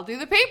 well, I'll do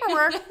the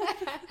paperwork.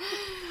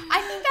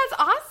 I think that's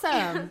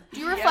awesome.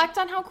 Do you reflect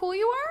on how cool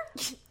you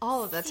are?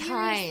 All of the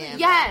time.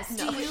 Yes.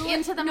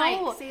 Into the mic.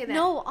 Say that.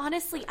 No,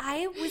 honestly,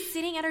 I was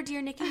sitting at our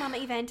Dear Nikki Mama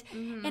event,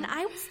 and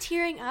I was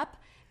tearing up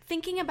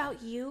thinking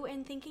about you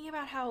and thinking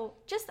about how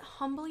just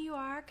humble you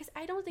are, because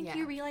I don't think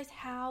you realize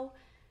how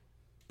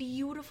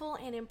beautiful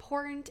and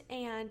important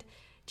and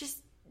just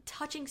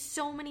touching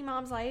so many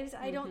moms' lives.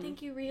 I don't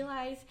think you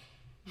realize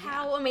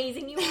how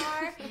amazing you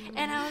are.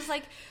 And I was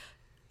like,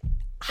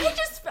 how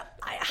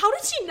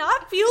did she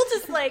not feel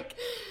just like,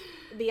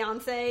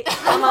 Beyonce,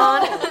 come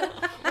on.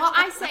 Well,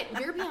 I said,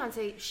 you're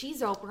Beyonce,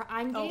 she's Oprah,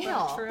 I'm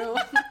Gail. True.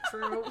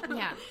 True.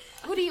 Yeah.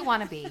 Who do you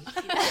want to be?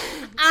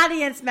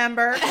 Audience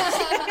member. You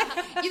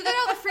get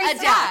all the free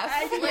stuff.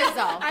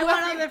 Lizzo. I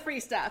want all the free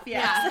stuff.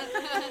 Yeah.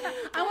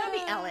 I want to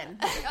be Ellen.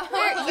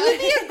 You would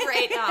be a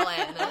great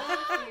Ellen.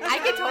 I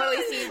could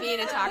totally see you being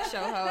a talk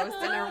show host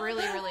and a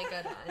really, really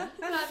good one.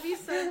 That'd be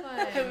so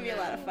fun. It would be a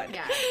lot of fun.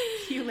 Yeah.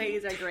 You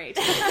ladies are great.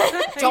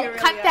 Don't You really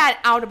cut are. that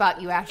out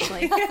about you,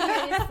 Ashley. Look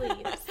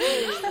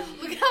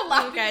how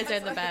loud you guys are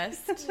the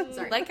best.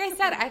 Like I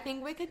said, I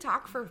think we could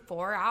talk for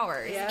 4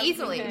 hours Yeah.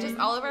 easily. Just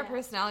all of our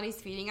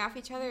personalities feeding off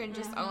each other and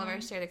just all of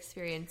our shared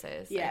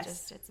experiences.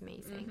 Yes. It's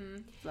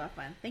amazing. It's a lot of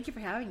fun. Thank you for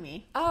having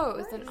me. Oh, it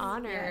was an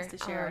honor. Yes, to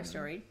share our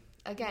story.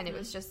 Again, it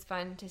was just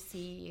fun to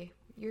see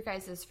your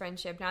guys'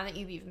 friendship now that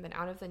you've even been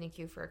out of the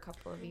NICU for a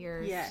couple of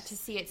years. Yes. To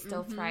see it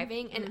still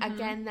thriving. And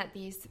again, that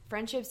these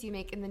friendships you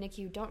make in the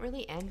NICU don't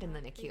really end in the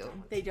NICU.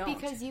 They don't.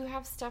 Because you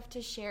have stuff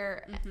to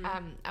share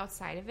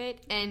outside of it.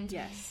 And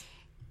Yes.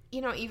 you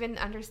know, even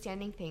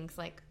understanding things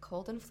like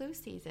cold and flu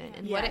season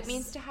and what it Yes.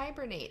 means to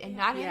hibernate and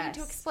not having to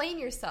Yes. explain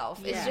yourself.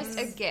 It's Yes. just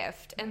a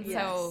gift. And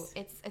Yes. so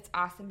it's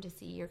awesome to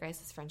see your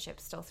guys' friendship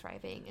still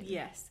thriving. And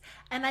Yes.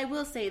 And I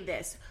will say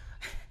this.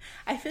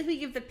 I feel like we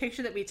give the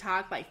picture that we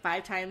talk like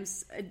 5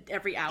 times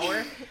every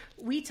hour.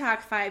 We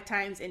talk 5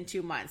 times in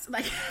 2 months.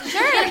 Like,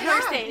 Sure, in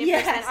person.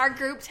 Yes. Our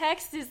group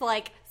text is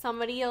like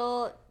somebody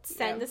will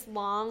send this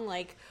long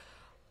like,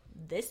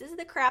 this is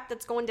the crap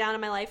that's going down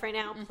in my life right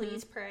now.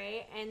 Please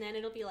pray, and then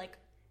it'll be like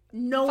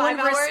no 5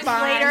 one hours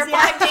responds. later,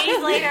 Yeah. 5 days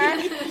later,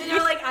 and they're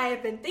like, I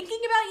have been thinking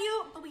about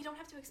you, but we don't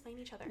have to explain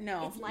each other.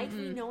 No. It's like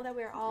we know that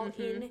we're all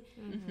in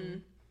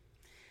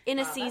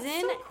a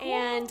season,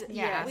 and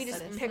Yes, we that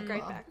just is pick so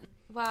right cool. back.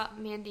 Well,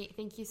 Mandy,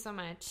 thank you so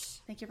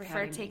much. Thank you for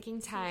having me. taking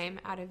time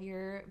out of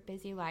your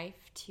busy life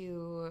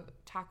to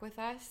talk with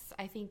us.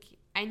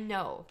 I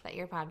know that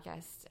your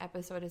podcast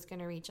episode is going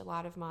to reach a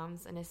lot of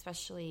moms, and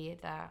especially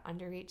the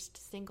underreached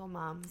single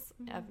moms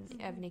of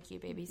NICU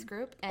babies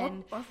group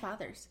and Or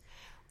fathers.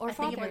 or I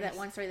think about fathers. that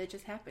one story that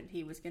just happened.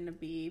 He was going to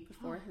be,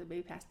 before the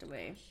baby passed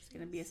away, he's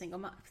going to be a single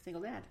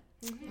dad.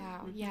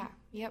 Wow. Yeah.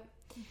 Yep.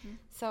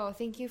 So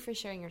thank you for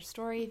sharing your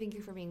story. Thank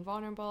you for being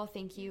vulnerable.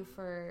 Thank you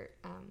for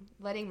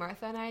letting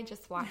Martha and I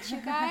just watch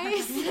you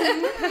guys.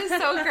 It was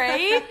so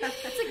great.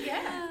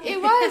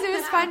 It was. It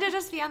was fun to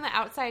just be on the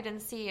outside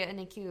and see a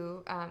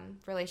NICU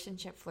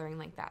relationship flourishing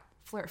like that.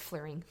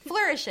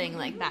 Flourishing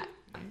like that.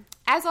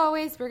 As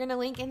always, we're going to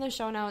link in the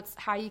show notes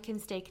how you can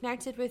stay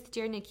connected with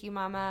Dear NICU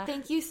Mama.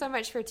 Thank you so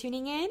much for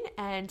tuning in,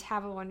 and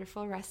have a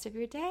wonderful rest of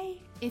your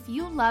day. If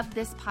you loved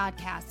this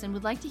podcast and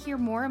would like to hear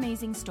more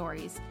amazing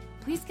stories,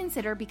 please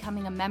consider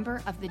becoming a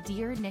member of the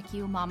Dear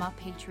NICU Mama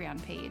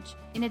Patreon page.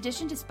 In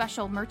addition to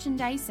special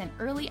merchandise and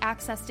early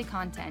access to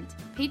content,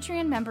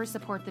 Patreon members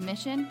support the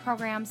mission,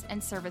 programs,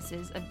 and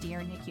services of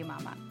Dear NICU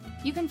Mama.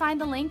 You can find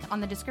the link on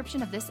the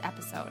description of this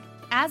episode.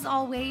 As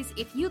always,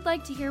 if you'd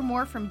like to hear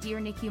more from Dear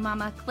NICU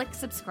Mama, click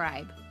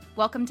subscribe.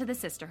 Welcome to the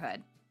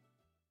sisterhood.